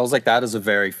 So I was like, that is a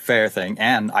very fair thing.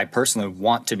 And I personally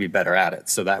want to be better at it.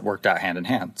 So that worked out hand in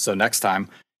hand. So next time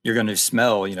you're going to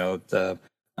smell, the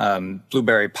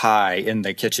blueberry pie in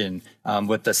the kitchen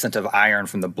with the scent of iron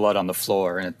from the blood on the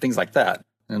floor and things like that.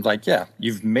 And it's like, yeah,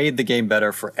 you've made the game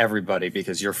better for everybody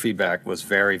because your feedback was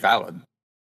very valid.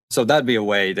 So that'd be a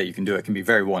way that you can do it. It can be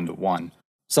very one-to-one.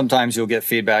 Sometimes you'll get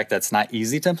feedback that's not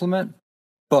easy to implement,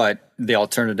 but the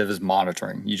alternative is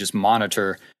monitoring. You just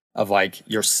monitor of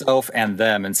yourself and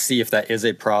them and see if that is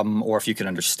a problem or if you can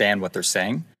understand what they're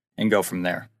saying and go from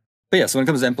there. But yeah, so when it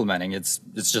comes to implementing, it's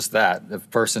just that. If a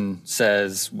person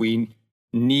says we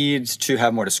need to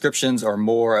have more descriptions or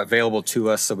more available to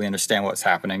us so we understand what's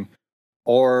happening,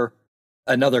 or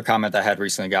Another comment I had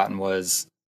recently gotten was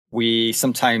we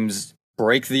sometimes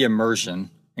break the immersion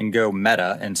and go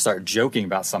meta and start joking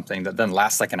about something that then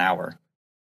lasts like an hour.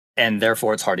 And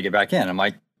therefore it's hard to get back in. I'm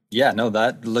like, yeah, no,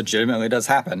 that legitimately does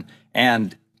happen.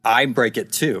 And I break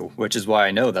it too, which is why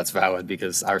I know that's valid,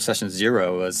 because our session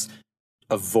 0 was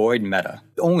avoid meta,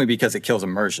 only because it kills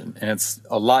immersion. And it's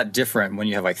a lot different when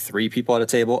you have like 3 people at a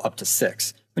table up to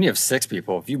 6. When you have 6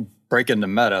 people, if you break into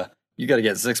meta, you got to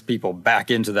get 6 people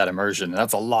back into that immersion. And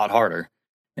that's a lot harder.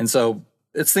 And so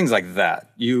it's things like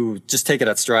that. You just take it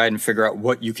at stride and figure out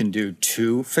what you can do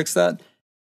to fix that.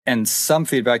 And some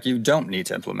feedback you don't need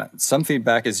to implement. Some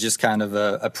feedback is just kind of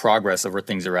a progress of where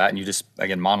things are at, and you just,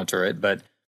 again, monitor it. But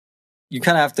you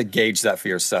kind of have to gauge that for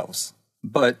yourselves.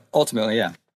 But ultimately,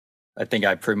 yeah, I think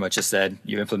I pretty much just said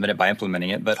you implement it by implementing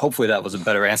it. But hopefully that was a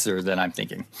better answer than I'm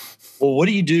thinking. Well, what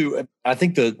do you do? I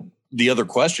think the other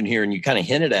question here, and you kind of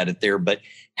hinted at it there, but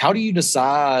how do you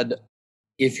decide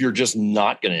if you're just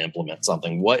not going to implement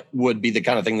something? What would be the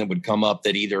kind of thing that would come up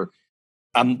that either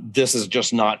this is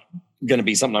just not going to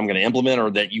be something I'm going to implement, or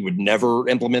that you would never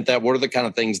implement that? What are the kind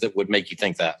of things that would make you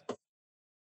think that?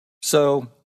 So,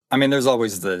 I mean, there's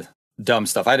always the dumb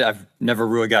stuff. I've never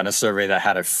really gotten a survey that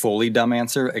had a fully dumb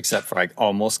answer, except for like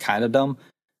almost kind of dumb.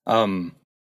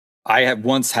 I had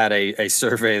once had a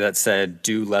survey that said,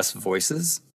 do less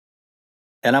voices.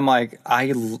 And I'm like,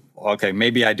 okay,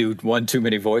 maybe I do one too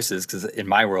many voices, because in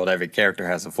my world, every character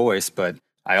has a voice, but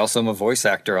I also am a voice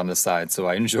actor on the side, so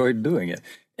I enjoyed doing it.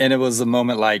 And it was a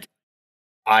moment like,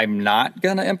 I'm not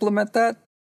going to implement that,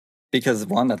 because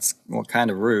 1, that's kind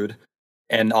of rude.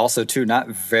 And also 2, not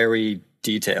very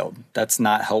detailed. That's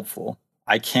not helpful.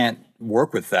 I can't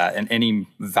work with that in any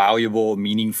valuable,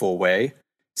 meaningful way.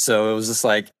 So it was just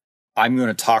like, I'm going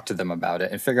to talk to them about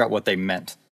it and figure out what they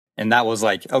meant. And that was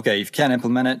like, okay, if you can't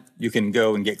implement it, you can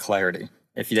go and get clarity.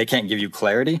 If they can't give you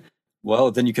clarity,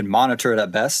 well, then you can monitor it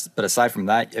at best. But aside from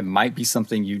that, it might be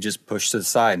something you just push to the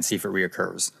side and see if it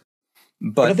reoccurs.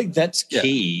 But I think that's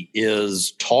key,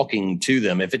 is talking to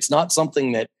them. If it's not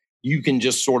something that you can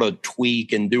just sort of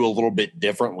tweak and do a little bit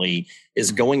differently,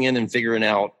 is going in and figuring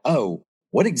out, oh,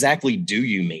 what exactly do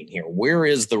you mean here? Where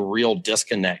is the real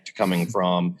disconnect coming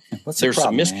from? There's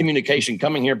some miscommunication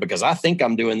coming here, because I think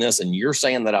I'm doing this and you're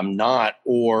saying that I'm not.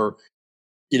 Or,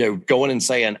 going and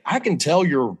saying, I can tell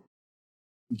you're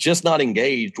just not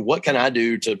engaged. What can I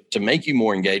do to make you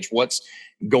more engaged? What's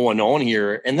going on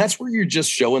here? And that's where you're just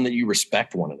showing that you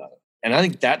respect one another. And I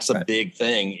think that's a big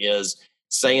thing, is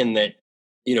saying that,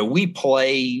 we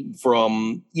play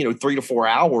from, 3 to 4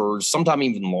 hours, sometime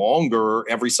even longer,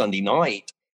 every Sunday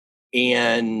night.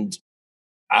 And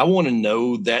I want to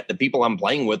know that the people I'm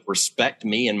playing with respect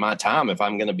me and my time if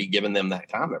I'm going to be giving them that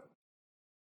time.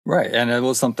 Right. And it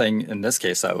was something in this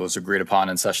case that was agreed upon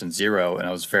in session 0. And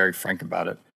I was very frank about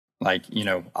it. Like,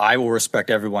 I will respect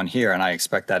everyone here, and I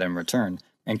expect that in return.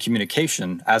 And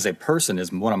communication as a person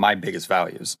is one of my biggest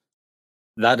values.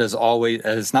 That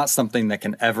is not something that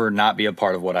can ever not be a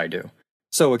part of what I do.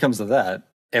 So when it comes to that,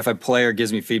 if a player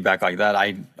gives me feedback like that,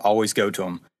 I always go to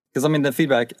them. Because the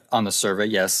feedback on the survey,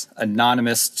 yes,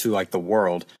 anonymous to like the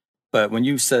world. But when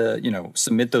you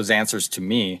submit those answers to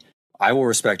me, I will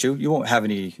respect you. You won't have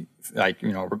any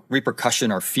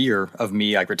repercussion or fear of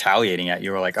me like retaliating at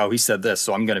you, or like, oh, he said this,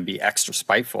 so I'm going to be extra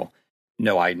spiteful.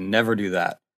 No, I never do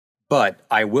that. But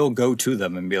I will go to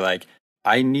them and be like,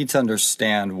 I need to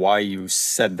understand why you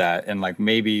said that. And like,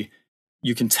 maybe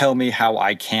you can tell me how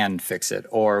I can fix it,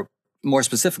 or more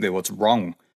specifically, what's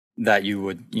wrong that you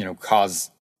would, cause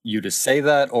you to say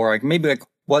that, or like maybe like,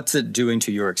 what's it doing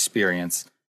to your experience?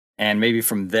 And maybe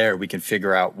from there, we can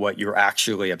figure out what you're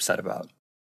actually upset about.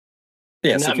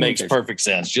 Yeah, and that makes perfect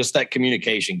sense. Just that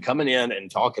communication, coming in and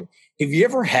talking. Have you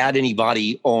ever had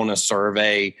anybody on a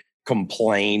survey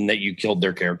complain that you killed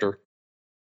their character?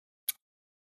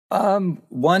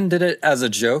 One did it as a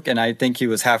joke, and I think he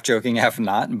was half joking, half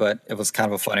not, but it was kind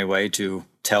of a funny way to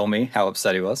tell me how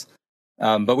upset he was.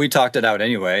 But we talked it out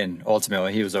anyway, and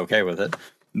ultimately he was okay with it.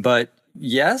 But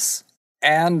yes,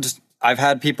 and I've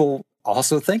had people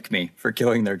also thank me for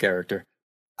killing their character.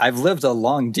 I've lived a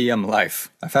long DM life.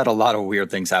 I've had a lot of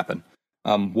weird things happen.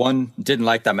 One didn't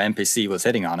like that my NPC was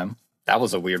hitting on him. That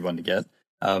was a weird one to get.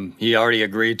 He already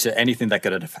agreed to anything that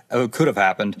could have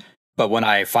happened. But when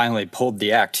I finally pulled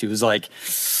the act, he was like,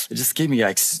 it just gave me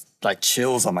like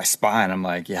chills on my spine. I'm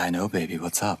like, yeah, I know, baby.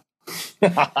 What's up?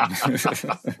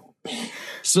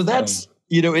 So that's,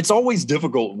 it's always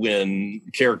difficult when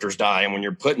characters die and when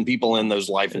you're putting people in those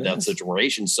life and death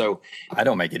situations. So I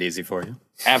don't make it easy for you.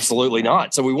 Absolutely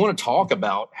not. So we want to talk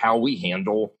about how we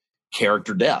handle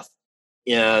character death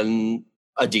in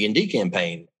a D&D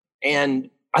campaign. And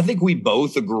I think we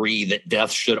both agree that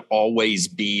death should always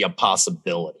be a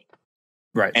possibility.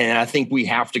 Right. And I think we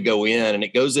have to go in, and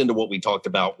it goes into what we talked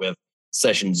about with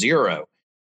session 0.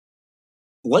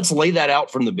 Let's lay that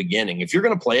out from the beginning. If you're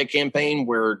going to play a campaign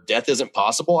where death isn't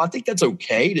possible, I think that's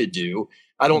okay to do.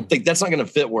 I don't think that's not going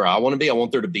to fit where I want to be. I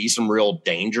want there to be some real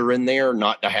danger in there,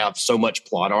 not to have so much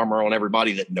plot armor on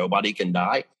everybody that nobody can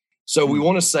die. So we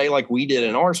want to say, like we did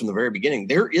in ours from the very beginning,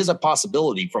 there is a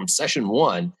possibility from session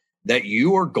 1 that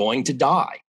you are going to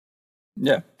die.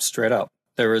 Yeah, straight up.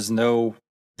 There is no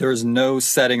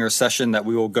setting or session that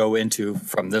we will go into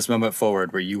from this moment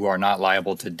forward where you are not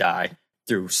liable to die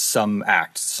through some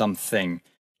act, something.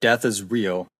 Death is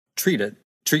real. Treat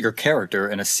your character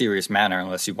in a serious manner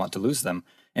unless you want to lose them.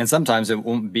 And sometimes it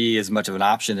won't be as much of an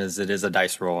option as it is a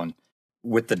dice roll. And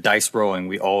with the dice rolling,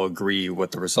 we all agree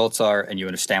what the results are and you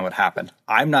understand what happened.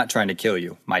 I'm not trying to kill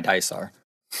you. My dice are.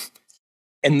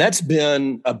 And that's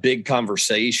been a big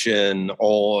conversation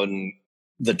on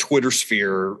the Twitter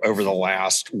sphere over the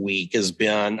last week, has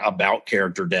been about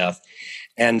character death,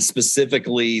 and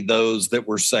specifically those that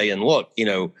were saying, look,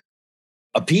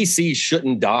 a PC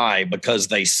shouldn't die because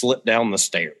they slipped down the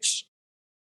stairs,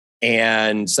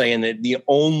 and saying that the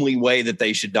only way that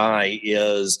they should die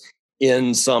is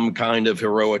in some kind of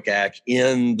heroic act,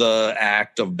 in the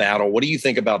act of battle. What do you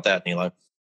think about that, Nilo?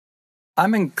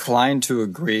 I'm inclined to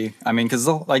agree. I mean, because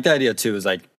the idea too is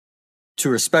like, to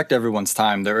respect everyone's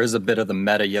time, there is a bit of the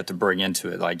meta you have to bring into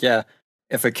it. Like, yeah,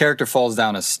 if a character falls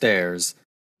down a stairs,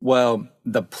 well,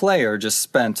 the player just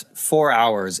spent 4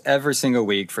 hours every single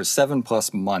week for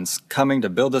 7+ months coming to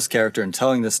build this character and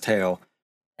telling this tale,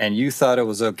 and you thought it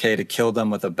was okay to kill them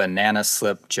with a banana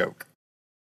slip joke.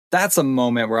 That's a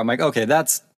moment where I'm like, okay,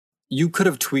 you could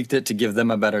have tweaked it to give them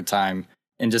a better time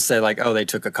and just say like, oh, they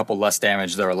took a couple less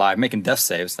damage, they're alive, making death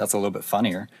saves. That's a little bit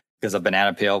funnier. Because a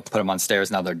banana peel put them on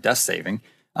stairs, now they're death saving.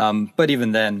 But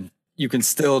even then, you can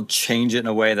still change it in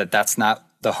a way that that's not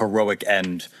the heroic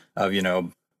end of,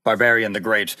 Barbarian the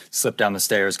Great slipped down the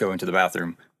stairs, go into the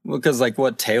bathroom. Because,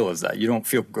 what tale is that? You don't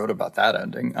feel good about that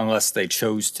ending unless they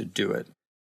chose to do it.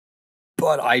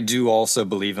 But I do also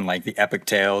believe in, the epic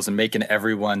tales and making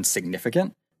everyone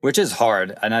significant, which is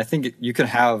hard. And I think you can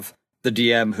have the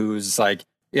DM who's like,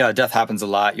 yeah, death happens a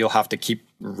lot. You'll have to keep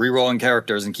re-rolling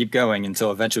characters and keep going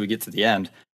until eventually we get to the end.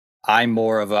 I'm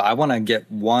more of I want to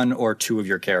get 1 or 2 of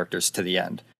your characters to the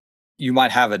end. You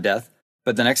might have a death,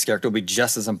 but the next character will be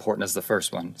just as important as the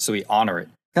first one. So we honor it.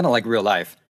 Kind of like real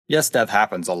life. Yes, death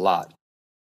happens a lot.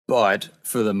 But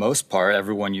for the most part,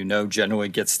 everyone generally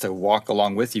gets to walk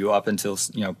along with you up until,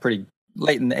 pretty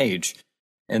late in the age.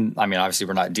 And I mean, obviously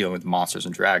we're not dealing with monsters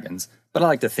and dragons, but I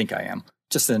like to think I am.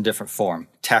 Just in a different form,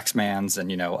 taxmans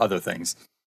and, other things.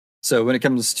 So when it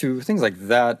comes to things like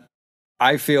that,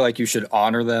 I feel like you should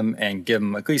honor them and give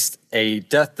them at least a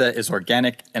death that is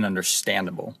organic and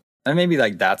understandable. And maybe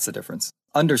that's the difference.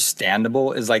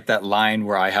 Understandable is that line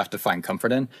where I have to find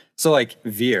comfort in. So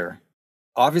Vir,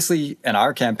 obviously in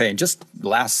our campaign, just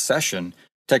last session,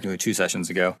 technically 2 sessions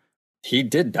ago, he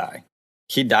did die.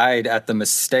 He died at the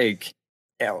mistake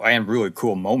and really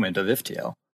cool moment of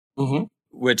Iftiel. Mm-hmm.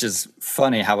 Which is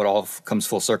funny how it all comes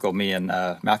full circle. Me and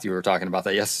Matthew were talking about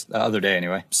that the other day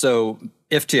anyway. So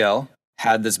Iftiel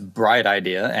had this bright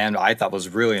idea, and I thought was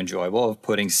really enjoyable, of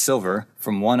putting silver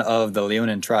from one of the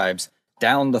Leonin tribes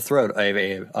down the throat of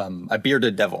a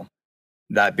bearded devil.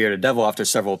 That bearded devil, after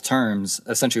several turns,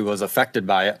 essentially was affected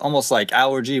by it, almost like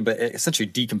allergy, but it essentially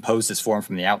decomposed his form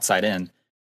from the outside in.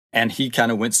 And he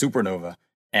kind of went supernova.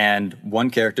 And one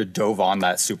character dove on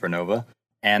that supernova,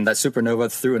 and that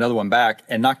supernova threw another one back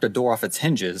and knocked a door off its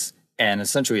hinges and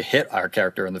essentially hit our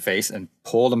character in the face and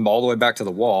pulled him all the way back to the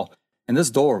wall. And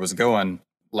this door was going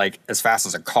as fast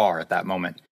as a car at that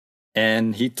moment.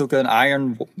 And he took an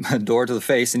iron door to the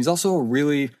face. And he's also a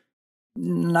really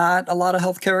not a lot of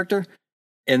health character.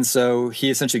 And so he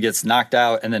essentially gets knocked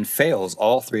out and then fails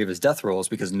all 3 of his death rolls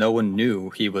because no one knew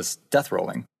he was death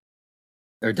rolling.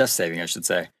 Or death saving, I should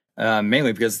say.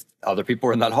 Mainly because other people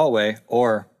were in that hallway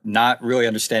or not really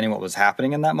understanding what was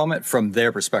happening in that moment from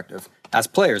their perspective. As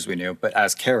players, we knew, but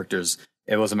as characters,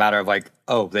 it was a matter of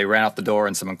oh, they ran out the door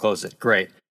and someone closed it. Great.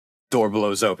 Door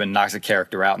blows open, knocks a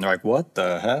character out, and they're like, what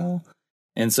the hell?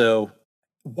 And so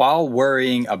while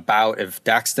worrying about if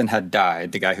Daxton had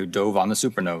died, the guy who dove on the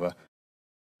supernova,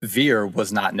 Vir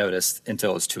was not noticed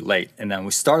until it was too late. And then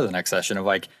we started the next session of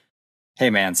hey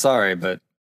man, sorry, but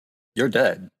you're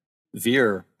dead.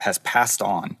 Vir has passed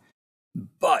on.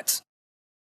 But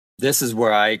this is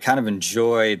where I kind of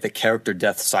enjoy the character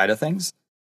death side of things.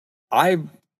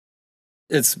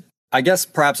 It's, I guess,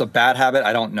 perhaps a bad habit.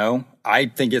 I don't know. I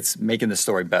think it's making the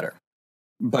story better.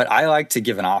 But I like to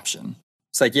give an option.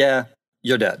 It's like, yeah,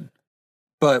 you're dead.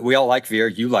 But we all like Veer.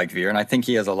 You like Veer. And I think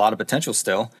he has a lot of potential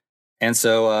still. And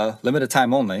so limited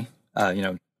time only,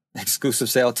 exclusive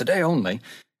sale today only.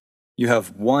 You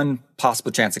have one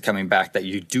possible chance of coming back that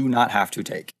you do not have to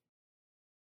take.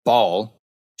 Baal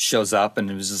shows up and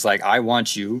it was just like, I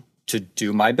want you to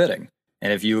do my bidding.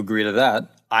 And if you agree to that,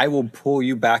 I will pull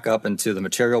you back up into the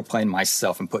material plane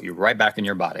myself and put you right back in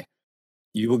your body.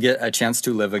 You will get a chance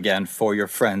to live again for your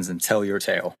friends and tell your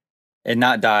tale and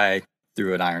not die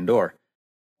through an iron door.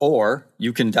 Or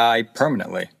you can die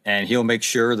permanently and he'll make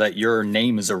sure that your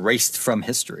name is erased from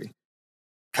history.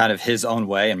 Kind of his own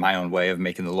way and my own way of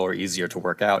making the lore easier to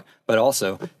work out, but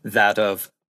also that of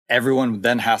everyone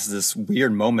then has this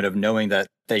weird moment of knowing that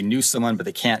they knew someone, but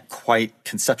they can't quite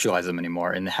conceptualize them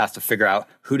anymore and have to figure out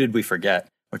who did we forget,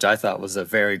 which I thought was a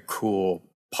very cool,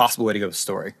 possible way to go with the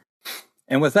story.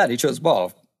 And with that, he chose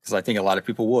Baal because I think a lot of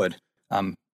people would.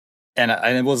 And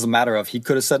it was a matter of he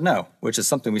could have said no, which is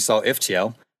something we saw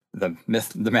Iftiel, the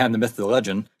man, the myth, the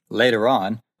legend, later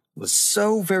on, was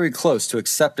so very close to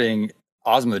accepting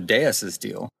Asmodeus'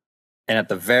 deal. And at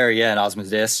the very end,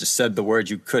 Asmodeus just said the words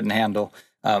you couldn't handle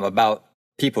about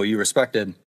people you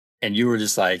respected. And you were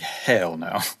just like, hell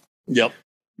no. Yep.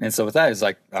 And so with that, it's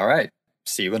like, all right,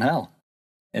 see you in hell.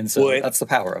 And so that's the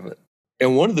power of it.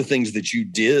 And one of the things that you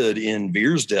did in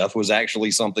Veer's death was actually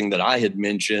something that I had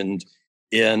mentioned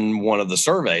in one of the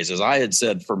surveys, as I had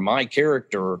said, for my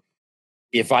character,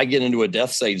 if I get into a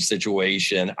death save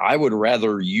situation, I would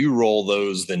rather you roll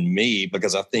those than me,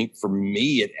 because I think for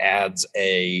me, it adds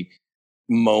a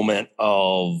moment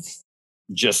of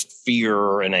just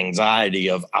fear and anxiety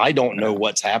of, I don't know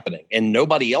what's happening. And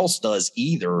nobody else does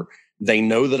either. They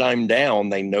know that I'm down.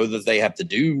 They know that they have to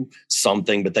do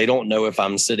something, but they don't know if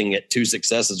I'm sitting at 2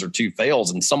 successes or 2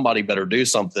 fails, and somebody better do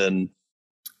something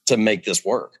to make this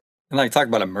work. And like talk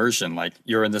about immersion, like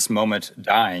you're in this moment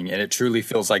dying and it truly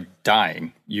feels like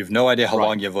dying. You've no idea how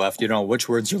long you have left. You don't know which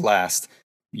words your last.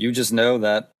 You just know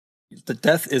that the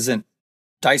death isn't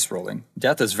dice rolling.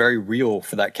 Death is very real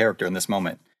for that character in this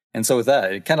moment. And so with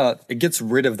that, it gets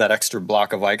rid of that extra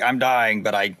block of like, I'm dying,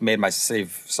 but I made my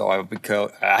save, so I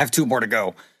have 2 more to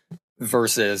go.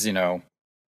 Versus,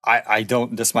 I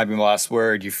don't, this might be my last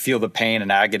word. You feel the pain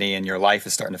and agony and your life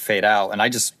is starting to fade out. And I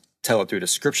just tell it through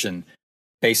description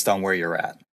based on where you're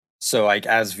at. So like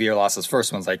as Veer lost his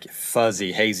first one's like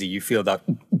fuzzy, hazy, you feel that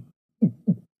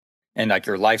and like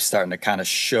your life's starting to kind of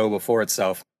show before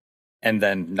itself and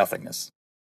then nothingness.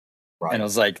 Right. And it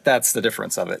was like, that's the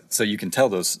difference of it. So you can tell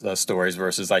those stories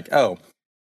versus like, oh,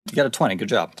 you got a 20, good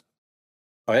job.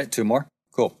 All right, 2 more,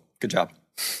 cool, good job.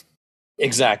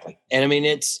 Exactly. And I mean,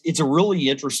 it's a really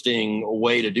interesting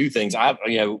way to do things.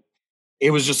 It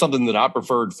was just something that I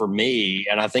preferred for me.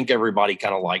 And I think everybody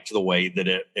kind of liked the way that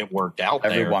it worked out.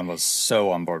 Everyone was so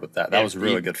on board with that. That was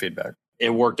really good feedback.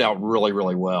 It worked out really,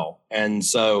 really well. And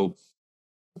so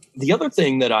the other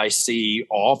thing that I see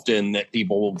often that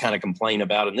people will kind of complain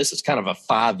about, and this is kind of a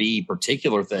 5e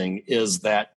particular thing, is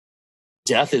that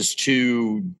death is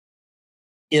too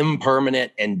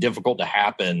impermanent and difficult to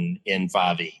happen in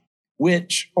 5e,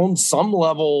 which on some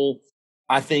level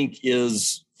I think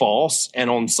is false. And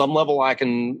on some level, I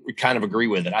can kind of agree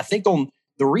with it. I think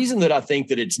the reason that I think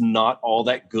that it's not all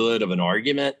that good of an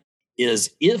argument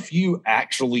is if you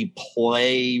actually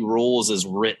play rules as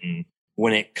written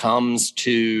when it comes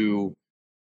to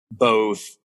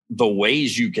both the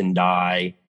ways you can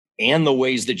die and the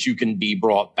ways that you can be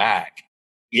brought back,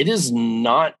 it is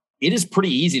pretty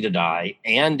easy to die,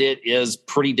 and it is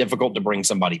pretty difficult to bring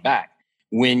somebody back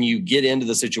when you get into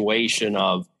the situation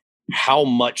of how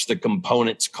much the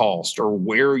components cost or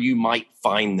where you might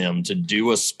find them to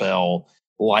do a spell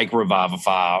like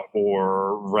Revivify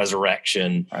or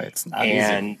Resurrection. Right, it's not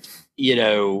easy.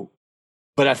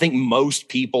 But I think most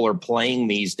people are playing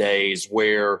these days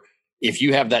where if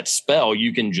you have that spell,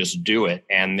 you can just do it.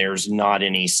 And there's not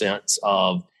any sense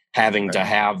of having to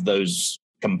have those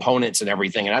components and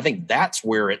everything. And I think that's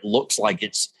where it looks like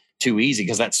it's too easy,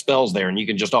 because that spell's there and you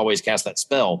can just always cast that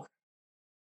spell.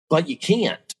 But you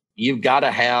can't. You've got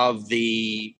to have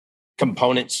the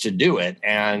components to do it,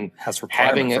 and has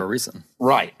requirement for a reason.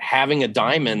 Right. Having a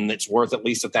diamond that's worth at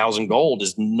least 1,000 gold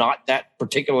is not that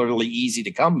particularly easy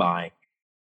to come by.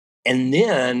 And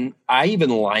then I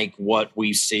even like what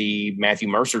we see Matthew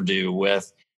Mercer do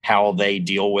with how they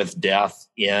deal with death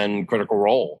in Critical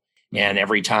Role. And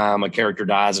every time a character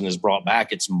dies and is brought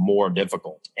back, it's more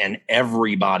difficult. And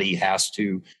everybody has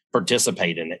to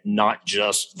participate in it, not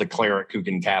just the cleric who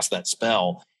can cast that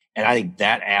spell. And I think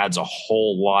that adds a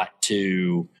whole lot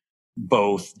to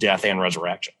both death and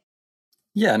resurrection.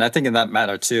 Yeah, and I think in that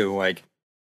matter too, like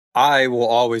I will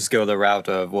always go the route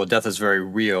of, well, death is very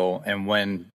real, and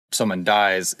when someone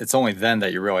dies, it's only then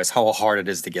that you realize how hard it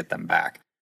is to get them back.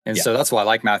 And Yeah. so that's why I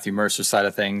like Matthew Mercer's side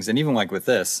of things. And even like with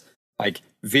this, like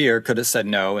Veer could have said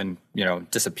no and,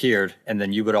 disappeared. And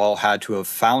then you would all had to have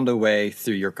found a way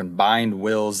through your combined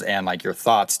wills and like your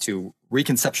thoughts to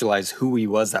reconceptualize who he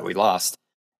was that we lost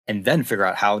and then figure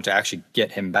out how to actually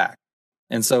get him back.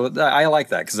 And so I like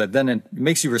that because then it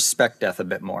makes you respect death a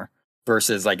bit more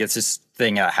versus like it's this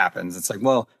thing that happens. It's like,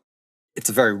 well, it's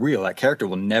very real. That character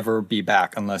will never be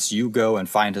back unless you go and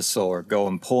find his soul or go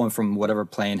and pull him from whatever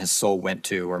plane his soul went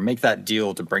to or make that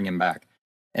deal to bring him back.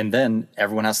 And then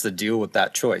everyone has to deal with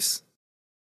that choice.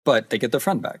 But they get their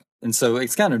friend back. And so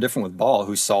it's kind of different with Ball,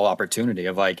 who saw opportunity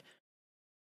of like,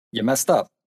 you messed up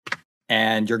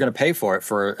and you're going to pay for it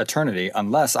for eternity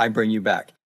unless I bring you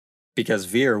back. Because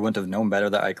Veer wouldn't have known better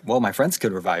that like, well, my friends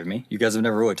could revive me. You guys have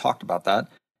never really talked about that.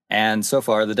 And so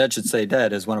far, the dead should stay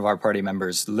dead is one of our party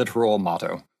members' literal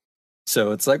motto.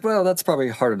 So it's like, well, that's probably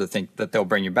harder to think that they'll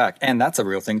bring you back. And that's a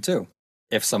real thing too.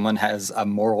 If someone has a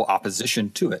moral opposition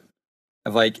to it.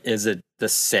 Of like, is it the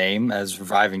same as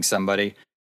reviving somebody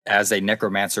as a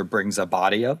necromancer brings a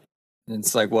body up? And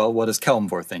it's like, well, what does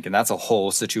Kelmvor think? And that's a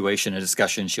whole situation and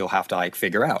discussion she'll have to like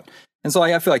figure out. And so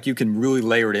I feel like you can really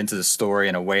layer it into the story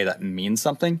in a way that means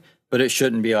something, but it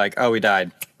shouldn't be like, oh, he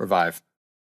died, revive.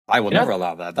 I will never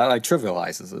allow that. That like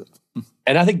trivializes it.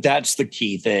 And I think that's the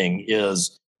key thing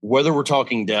is whether we're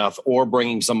talking death or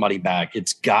bringing somebody back,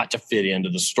 it's got to fit into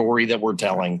the story that we're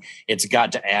telling. It's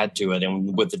got to add to it.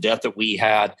 And with the death that we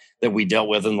had, that we dealt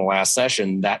with in the last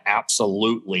session, that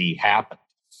absolutely happened.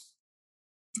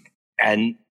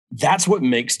 And that's what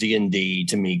makes D&D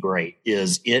to me great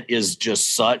is it is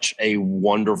just such a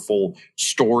wonderful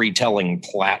storytelling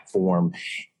platform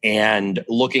and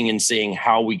looking and seeing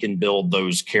how we can build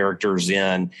those characters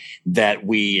in that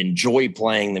we enjoy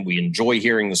playing, that we enjoy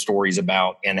hearing the stories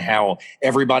about, and how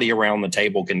everybody around the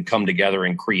table can come together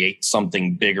and create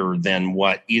something bigger than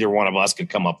what either one of us could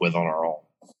come up with on our own.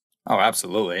 Oh,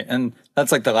 absolutely. And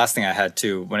that's like the last thing I had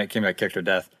too when it came to character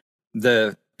death.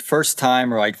 The first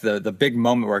time or like the big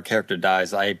moment where a character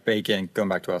dies, I bake in, going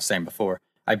back to what I was saying before,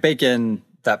 I bake in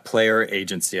that player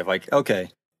agency of like, okay,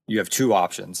 you have two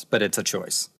options, but it's a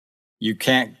choice. You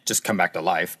can't just come back to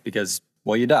life because,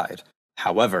 well, you died.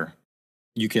 However,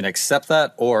 you can accept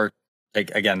that or,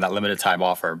 like, again, that limited time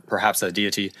offer, perhaps a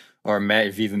deity, or may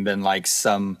have even been like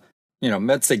some,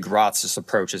 let's say Gratz just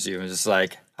approaches you and is just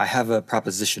like, I have a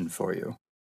proposition for you.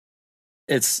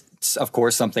 It's, of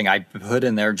course, something I put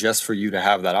in there just for you to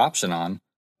have that option on,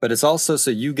 but it's also so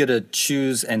you get to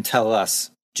choose and tell us,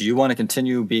 do you want to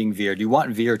continue being Veer? Do you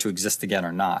want Veer to exist again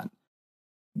or not?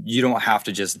 You don't have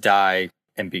to just die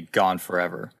and be gone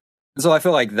forever. And so I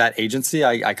feel like that agency,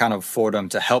 I kind of afford them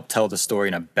to help tell the story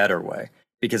in a better way.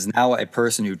 Because now a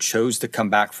person who chose to come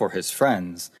back for his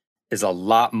friends is a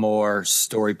lot more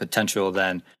story potential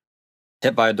than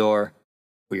hit by a door,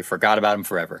 we forgot about him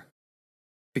forever.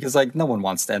 Because like no one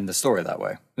wants to end the story that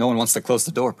way. No one wants to close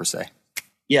the door per se.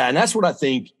 Yeah, and that's what I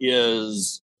think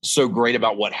is so great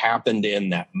about what happened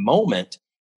in that moment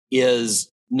is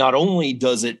not only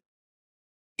does it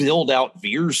build out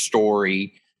Veer's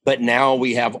story, but now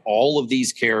we have all of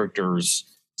these characters,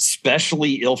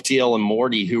 especially Ilftiel and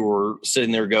Morty, who were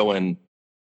sitting there going,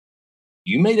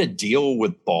 you made a deal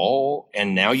with Ball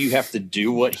and now you have to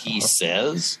do what he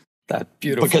says? That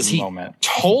beautiful because he moment.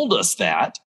 told us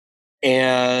that.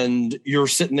 And you're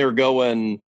sitting there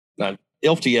going,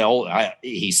 Ilftiel,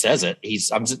 he says it.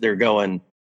 I'm sitting there going,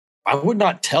 I would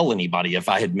not tell anybody if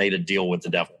I had made a deal with the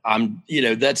devil.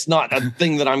 That's not a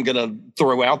thing that I'm going to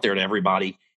throw out there to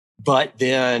everybody. But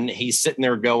then he's sitting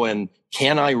there going,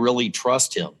 can I really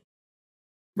trust him?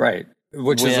 Right.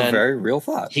 Which is a very real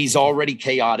thought. He's already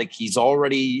chaotic. He's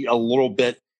already a little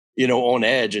bit, on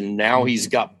edge. And now he's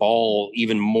got Ball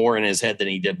even more in his head than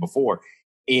he did before.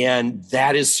 And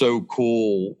that is so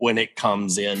cool when it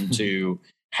comes into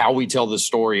how we tell the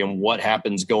story and what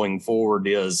happens going forward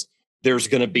is there's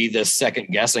going to be this second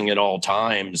guessing at all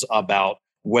times about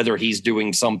whether he's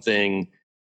doing something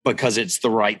because it's the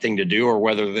right thing to do or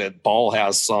whether that Ball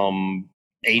has some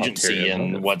agency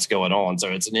in what's going on. So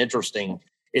it's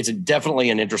definitely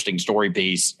an interesting story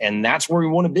piece. And that's where we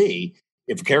want to be.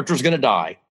 If a character is going to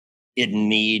die, it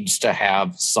needs to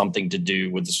have something to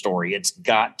do with the story. It's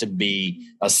got to be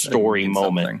a story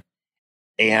moment.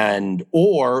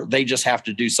 Or they just have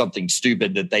to do something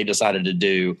stupid that they decided to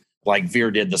do, like Veer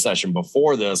did the session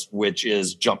before this, which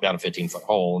is jump down a 15-foot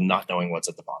hole and not knowing what's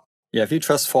at the bottom. Yeah, if you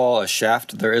trust fall a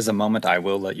shaft, there is a moment I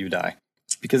will let you die.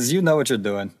 Because you know what you're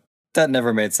doing. That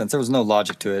never made sense. There was no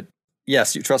logic to it.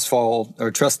 Yes, you trust fall,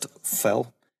 or trust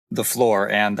fell. the floor,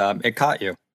 and it caught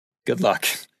you. Good luck.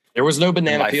 There was no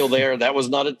banana Life. peel there. That was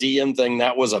not a DM thing.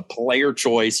 That was a player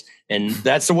choice. And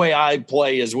that's the way I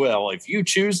play as well. If you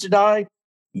choose to die,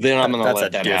 then I'm going to let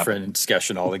that That's a different happen.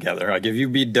 discussion altogether. Like if you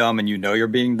be dumb and you know you're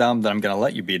being dumb, then I'm going to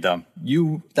let you be dumb.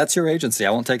 That's your agency.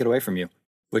 I won't take it away from you,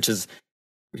 which is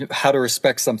how to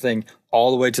respect something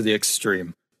all the way to the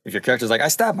extreme. If your character's like, I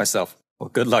stabbed myself. Well,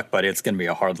 good luck, buddy. It's going to be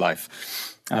a hard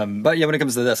life. But yeah, when it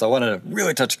comes to this, I want to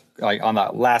really touch on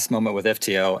that last moment with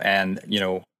FTO and,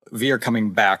 Veer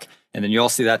coming back. And then you all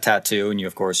see that tattoo. And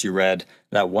of course, you read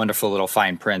that wonderful little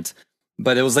fine print.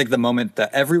 But it was like the moment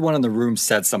that everyone in the room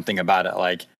said something about it.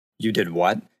 Like, you did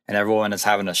what? And everyone is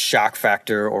having a shock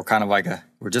factor or kind of like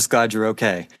we're just glad you're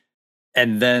okay.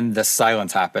 And then the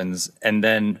silence happens. And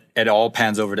then it all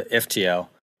pans over to Iftiel.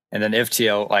 And then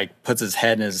Iftiel puts his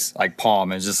head in his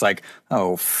palm and is just like,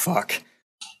 oh, fuck.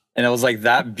 And it was like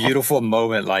that beautiful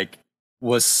moment,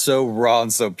 was so raw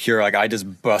and so pure. I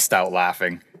just bust out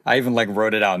laughing. I even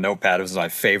wrote it out on Notepad. It was my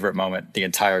favorite moment the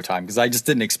entire time because I just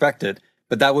didn't expect it.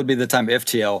 But that would be the time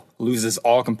Iftiel loses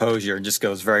all composure and just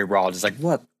goes very raw. Just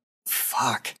what?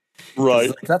 Fuck.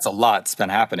 Right. That's a lot that's been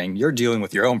happening. You're dealing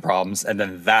with your own problems, and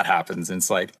then that happens. And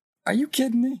it's like, are you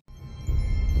kidding me?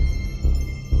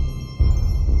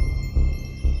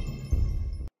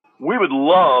 We would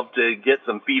love to get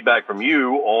some feedback from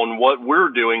you on what we're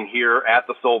doing here at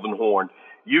the Sylvan Horn.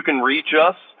 You can reach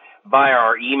us via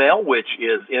our email, which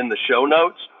is in the show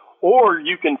notes, or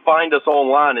you can find us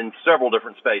online in several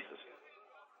different spaces.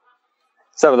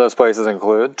 Some of those places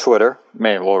include Twitter,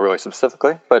 really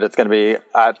specifically, but it's going to be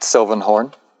at Sylvan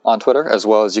Horn on Twitter, as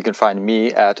well as you can find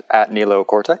me at Nilo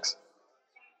Cortex.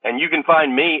 And you can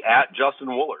find me at Justin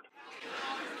Woolard.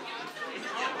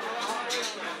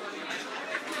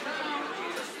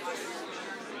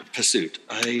 Pursuit,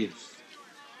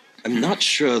 I'm not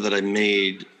sure that I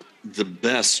made the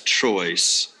best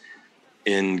choice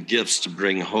in gifts to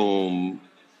bring home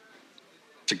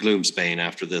to Gloomsbane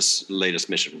after this latest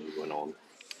mission we went on.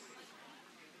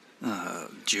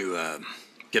 Did you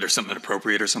get her something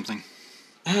appropriate or something?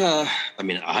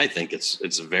 I think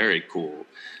it's very cool.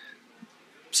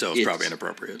 So it's probably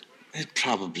inappropriate. It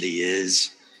probably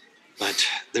is, but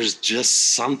there's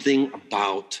just something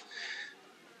about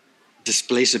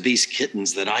Displacer Beast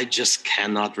kittens that I just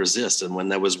cannot resist. And when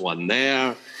there was one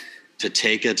there to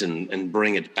take it and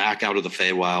bring it back out of the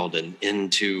Feywild and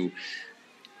into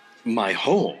my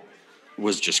home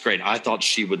was just great. I thought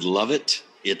she would love it.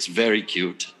 It's very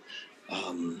cute.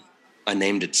 I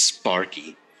named it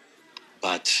Sparky,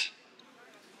 but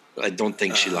I don't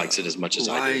think she likes it as much as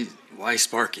I do. Why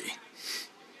Sparky?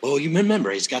 Well, you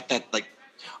remember, he's got that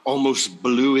almost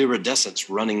blue iridescence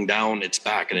running down its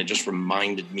back, and it just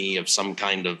reminded me of some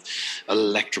kind of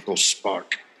electrical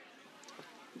spark.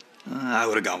 I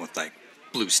would have gone with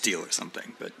blue steel or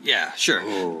something, but yeah, sure.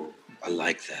 Oh, I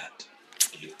like that.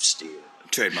 Blue steel.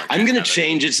 Trademark. I'm going to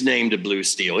change its name to Blue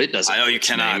Steel. It doesn't. I know you its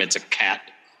cannot. Name. It's a cat.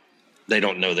 They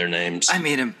don't know their names. I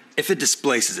mean, if it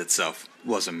displaces itself, it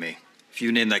wasn't me. If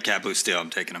you name that cat Blue Steel, I'm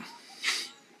taking him.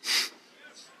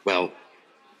 Well,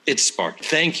 it's Spark.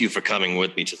 Thank you for coming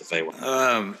with me to the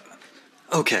Feywild.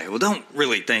 Okay, well, don't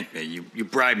really thank me. You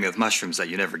bribed me with mushrooms that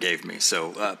you never gave me,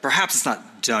 so perhaps it's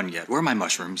not done yet. Where are my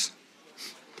mushrooms?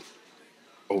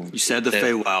 Oh, You said the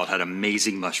Feywild had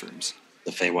amazing mushrooms.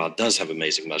 The Feywild does have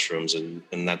amazing mushrooms,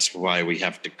 and that's why we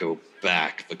have to go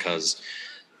back, because...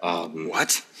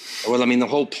 What? Well, the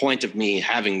whole point of me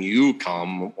having you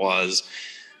come was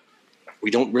we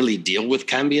don't really deal with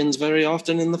Cambions very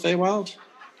often in the Feywild.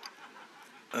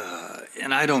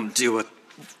 And I don't deal with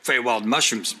Feywild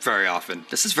mushrooms very often.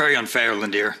 This is very unfair,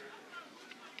 Lindir.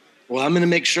 Well, I'm going to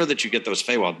make sure that you get those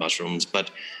Feywild mushrooms,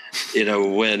 but,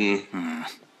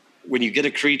 when you get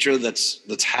a creature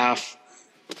that's half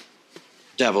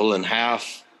devil and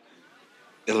half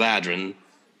Eladrin,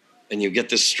 and you get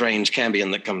this strange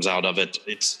Cambion that comes out of it,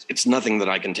 it's nothing that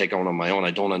I can take on my own.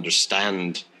 I don't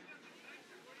understand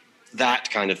that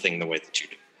kind of thing the way that you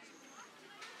do.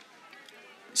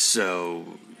 So,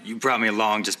 you brought me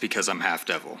along just because I'm half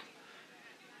devil.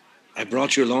 I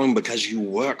brought you along because you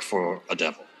work for a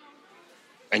devil.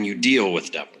 And you deal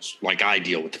with devils, like I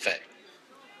deal with the Fae.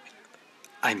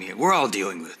 I mean, we're all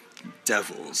dealing with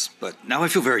devils, but now I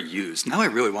feel very used. Now I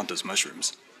really want those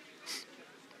mushrooms.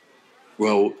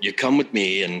 Well, you come with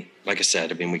me, and like I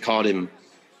said, we caught him,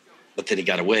 but then he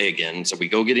got away again. So we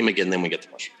go get him again, then we get the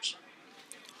mushrooms.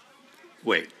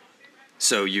 Wait,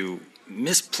 so you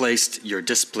misplaced your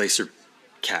displacer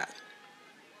cat?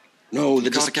 No, the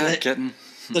Caught a cat, kitten?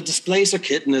 The displacer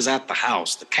kitten is at the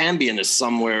house. The Cambion is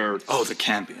somewhere Oh, the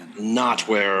Cambion. not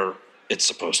where it's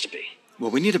supposed to be. Well,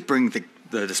 we need to bring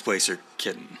the displacer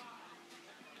kitten.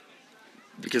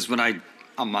 Because when I'm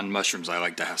on mushrooms, I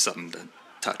like to have something to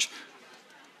touch.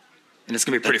 And it's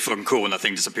going to be pretty fucking cool when that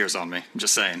thing disappears on me. I'm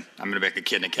just saying. I'm going to make a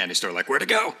kid in a candy store like, where'd it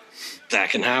go? That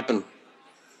can happen.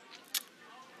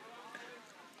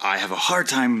 I have a hard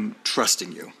time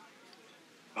trusting you.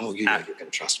 Oh, you know you can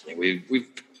trust me.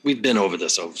 We've been over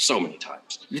this so many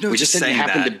times. You know, we just didn't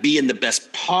happen to be in the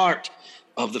best part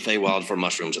of the Feywild for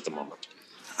mushrooms at the moment.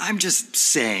 I'm just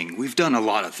saying, we've done a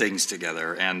lot of things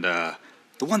together, and the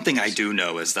one thing I do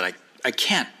know is that I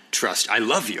can't trust. I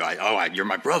love you. You're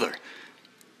my brother.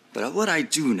 But what I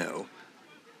do know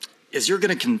is you're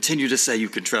going to continue to say you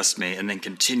can trust me and then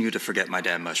continue to forget my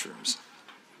damn mushrooms.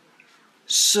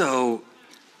 So,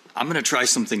 I'm going to try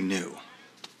something new.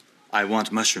 I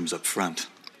want mushrooms up front.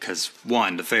 Because,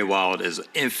 one, the Feywild is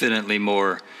infinitely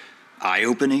more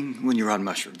eye-opening when you're on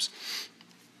mushrooms.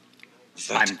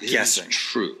 I'm guessing.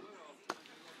 True.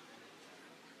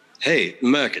 Hey,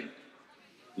 Merkin.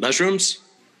 Mushrooms?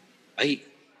 I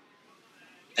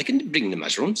can bring the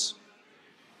mushrooms.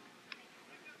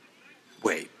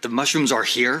 Wait, the mushrooms are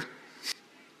here?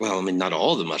 Well, I mean, not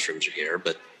all the mushrooms are here,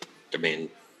 but, I mean,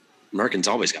 Merkin's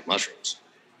always got mushrooms.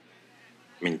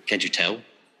 I mean, can't you tell?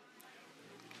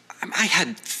 I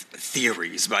had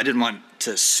theories, but I didn't want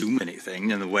to assume anything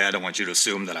in the way I don't want you to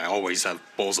assume that I always have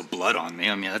bowls of blood on me.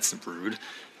 I mean, that's rude.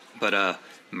 But,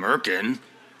 Merkin,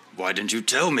 why didn't you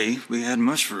tell me we had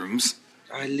mushrooms?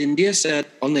 Lindia said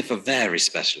only for very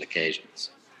special occasions.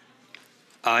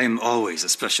 I am always a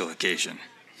special occasion.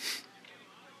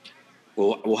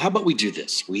 Well, how about we do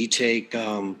this? We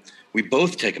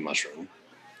both take a mushroom,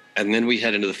 and then we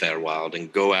head into the Feywild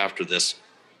and go after this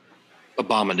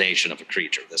abomination of a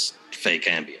creature, this fake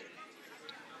ambient.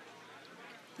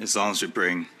 As long as we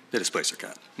bring the displacer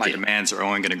cat. My demands are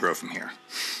only going to grow from here.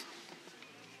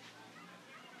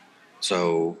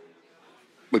 So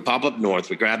we pop up north,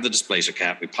 we grab the displacer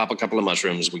cat, we pop a couple of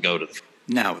mushrooms, we go to the...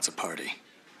 Now it's a party.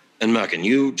 And Merkin,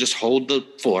 you just hold the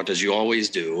fort as you always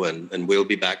do, and we'll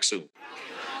be back soon.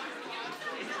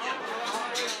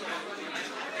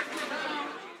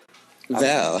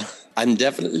 Well, I'm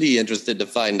definitely interested to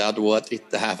find out what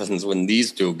happens when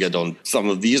these two get on some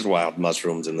of these wild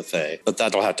mushrooms in the Fae. But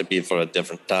that'll have to be for a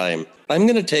different time. I'm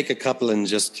going to take a couple and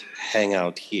just hang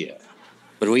out here.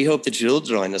 But we hope that you'll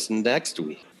join us next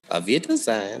week. Auf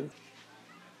Wiedersehen.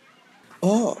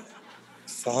 Oh,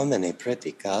 so many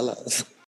pretty colors.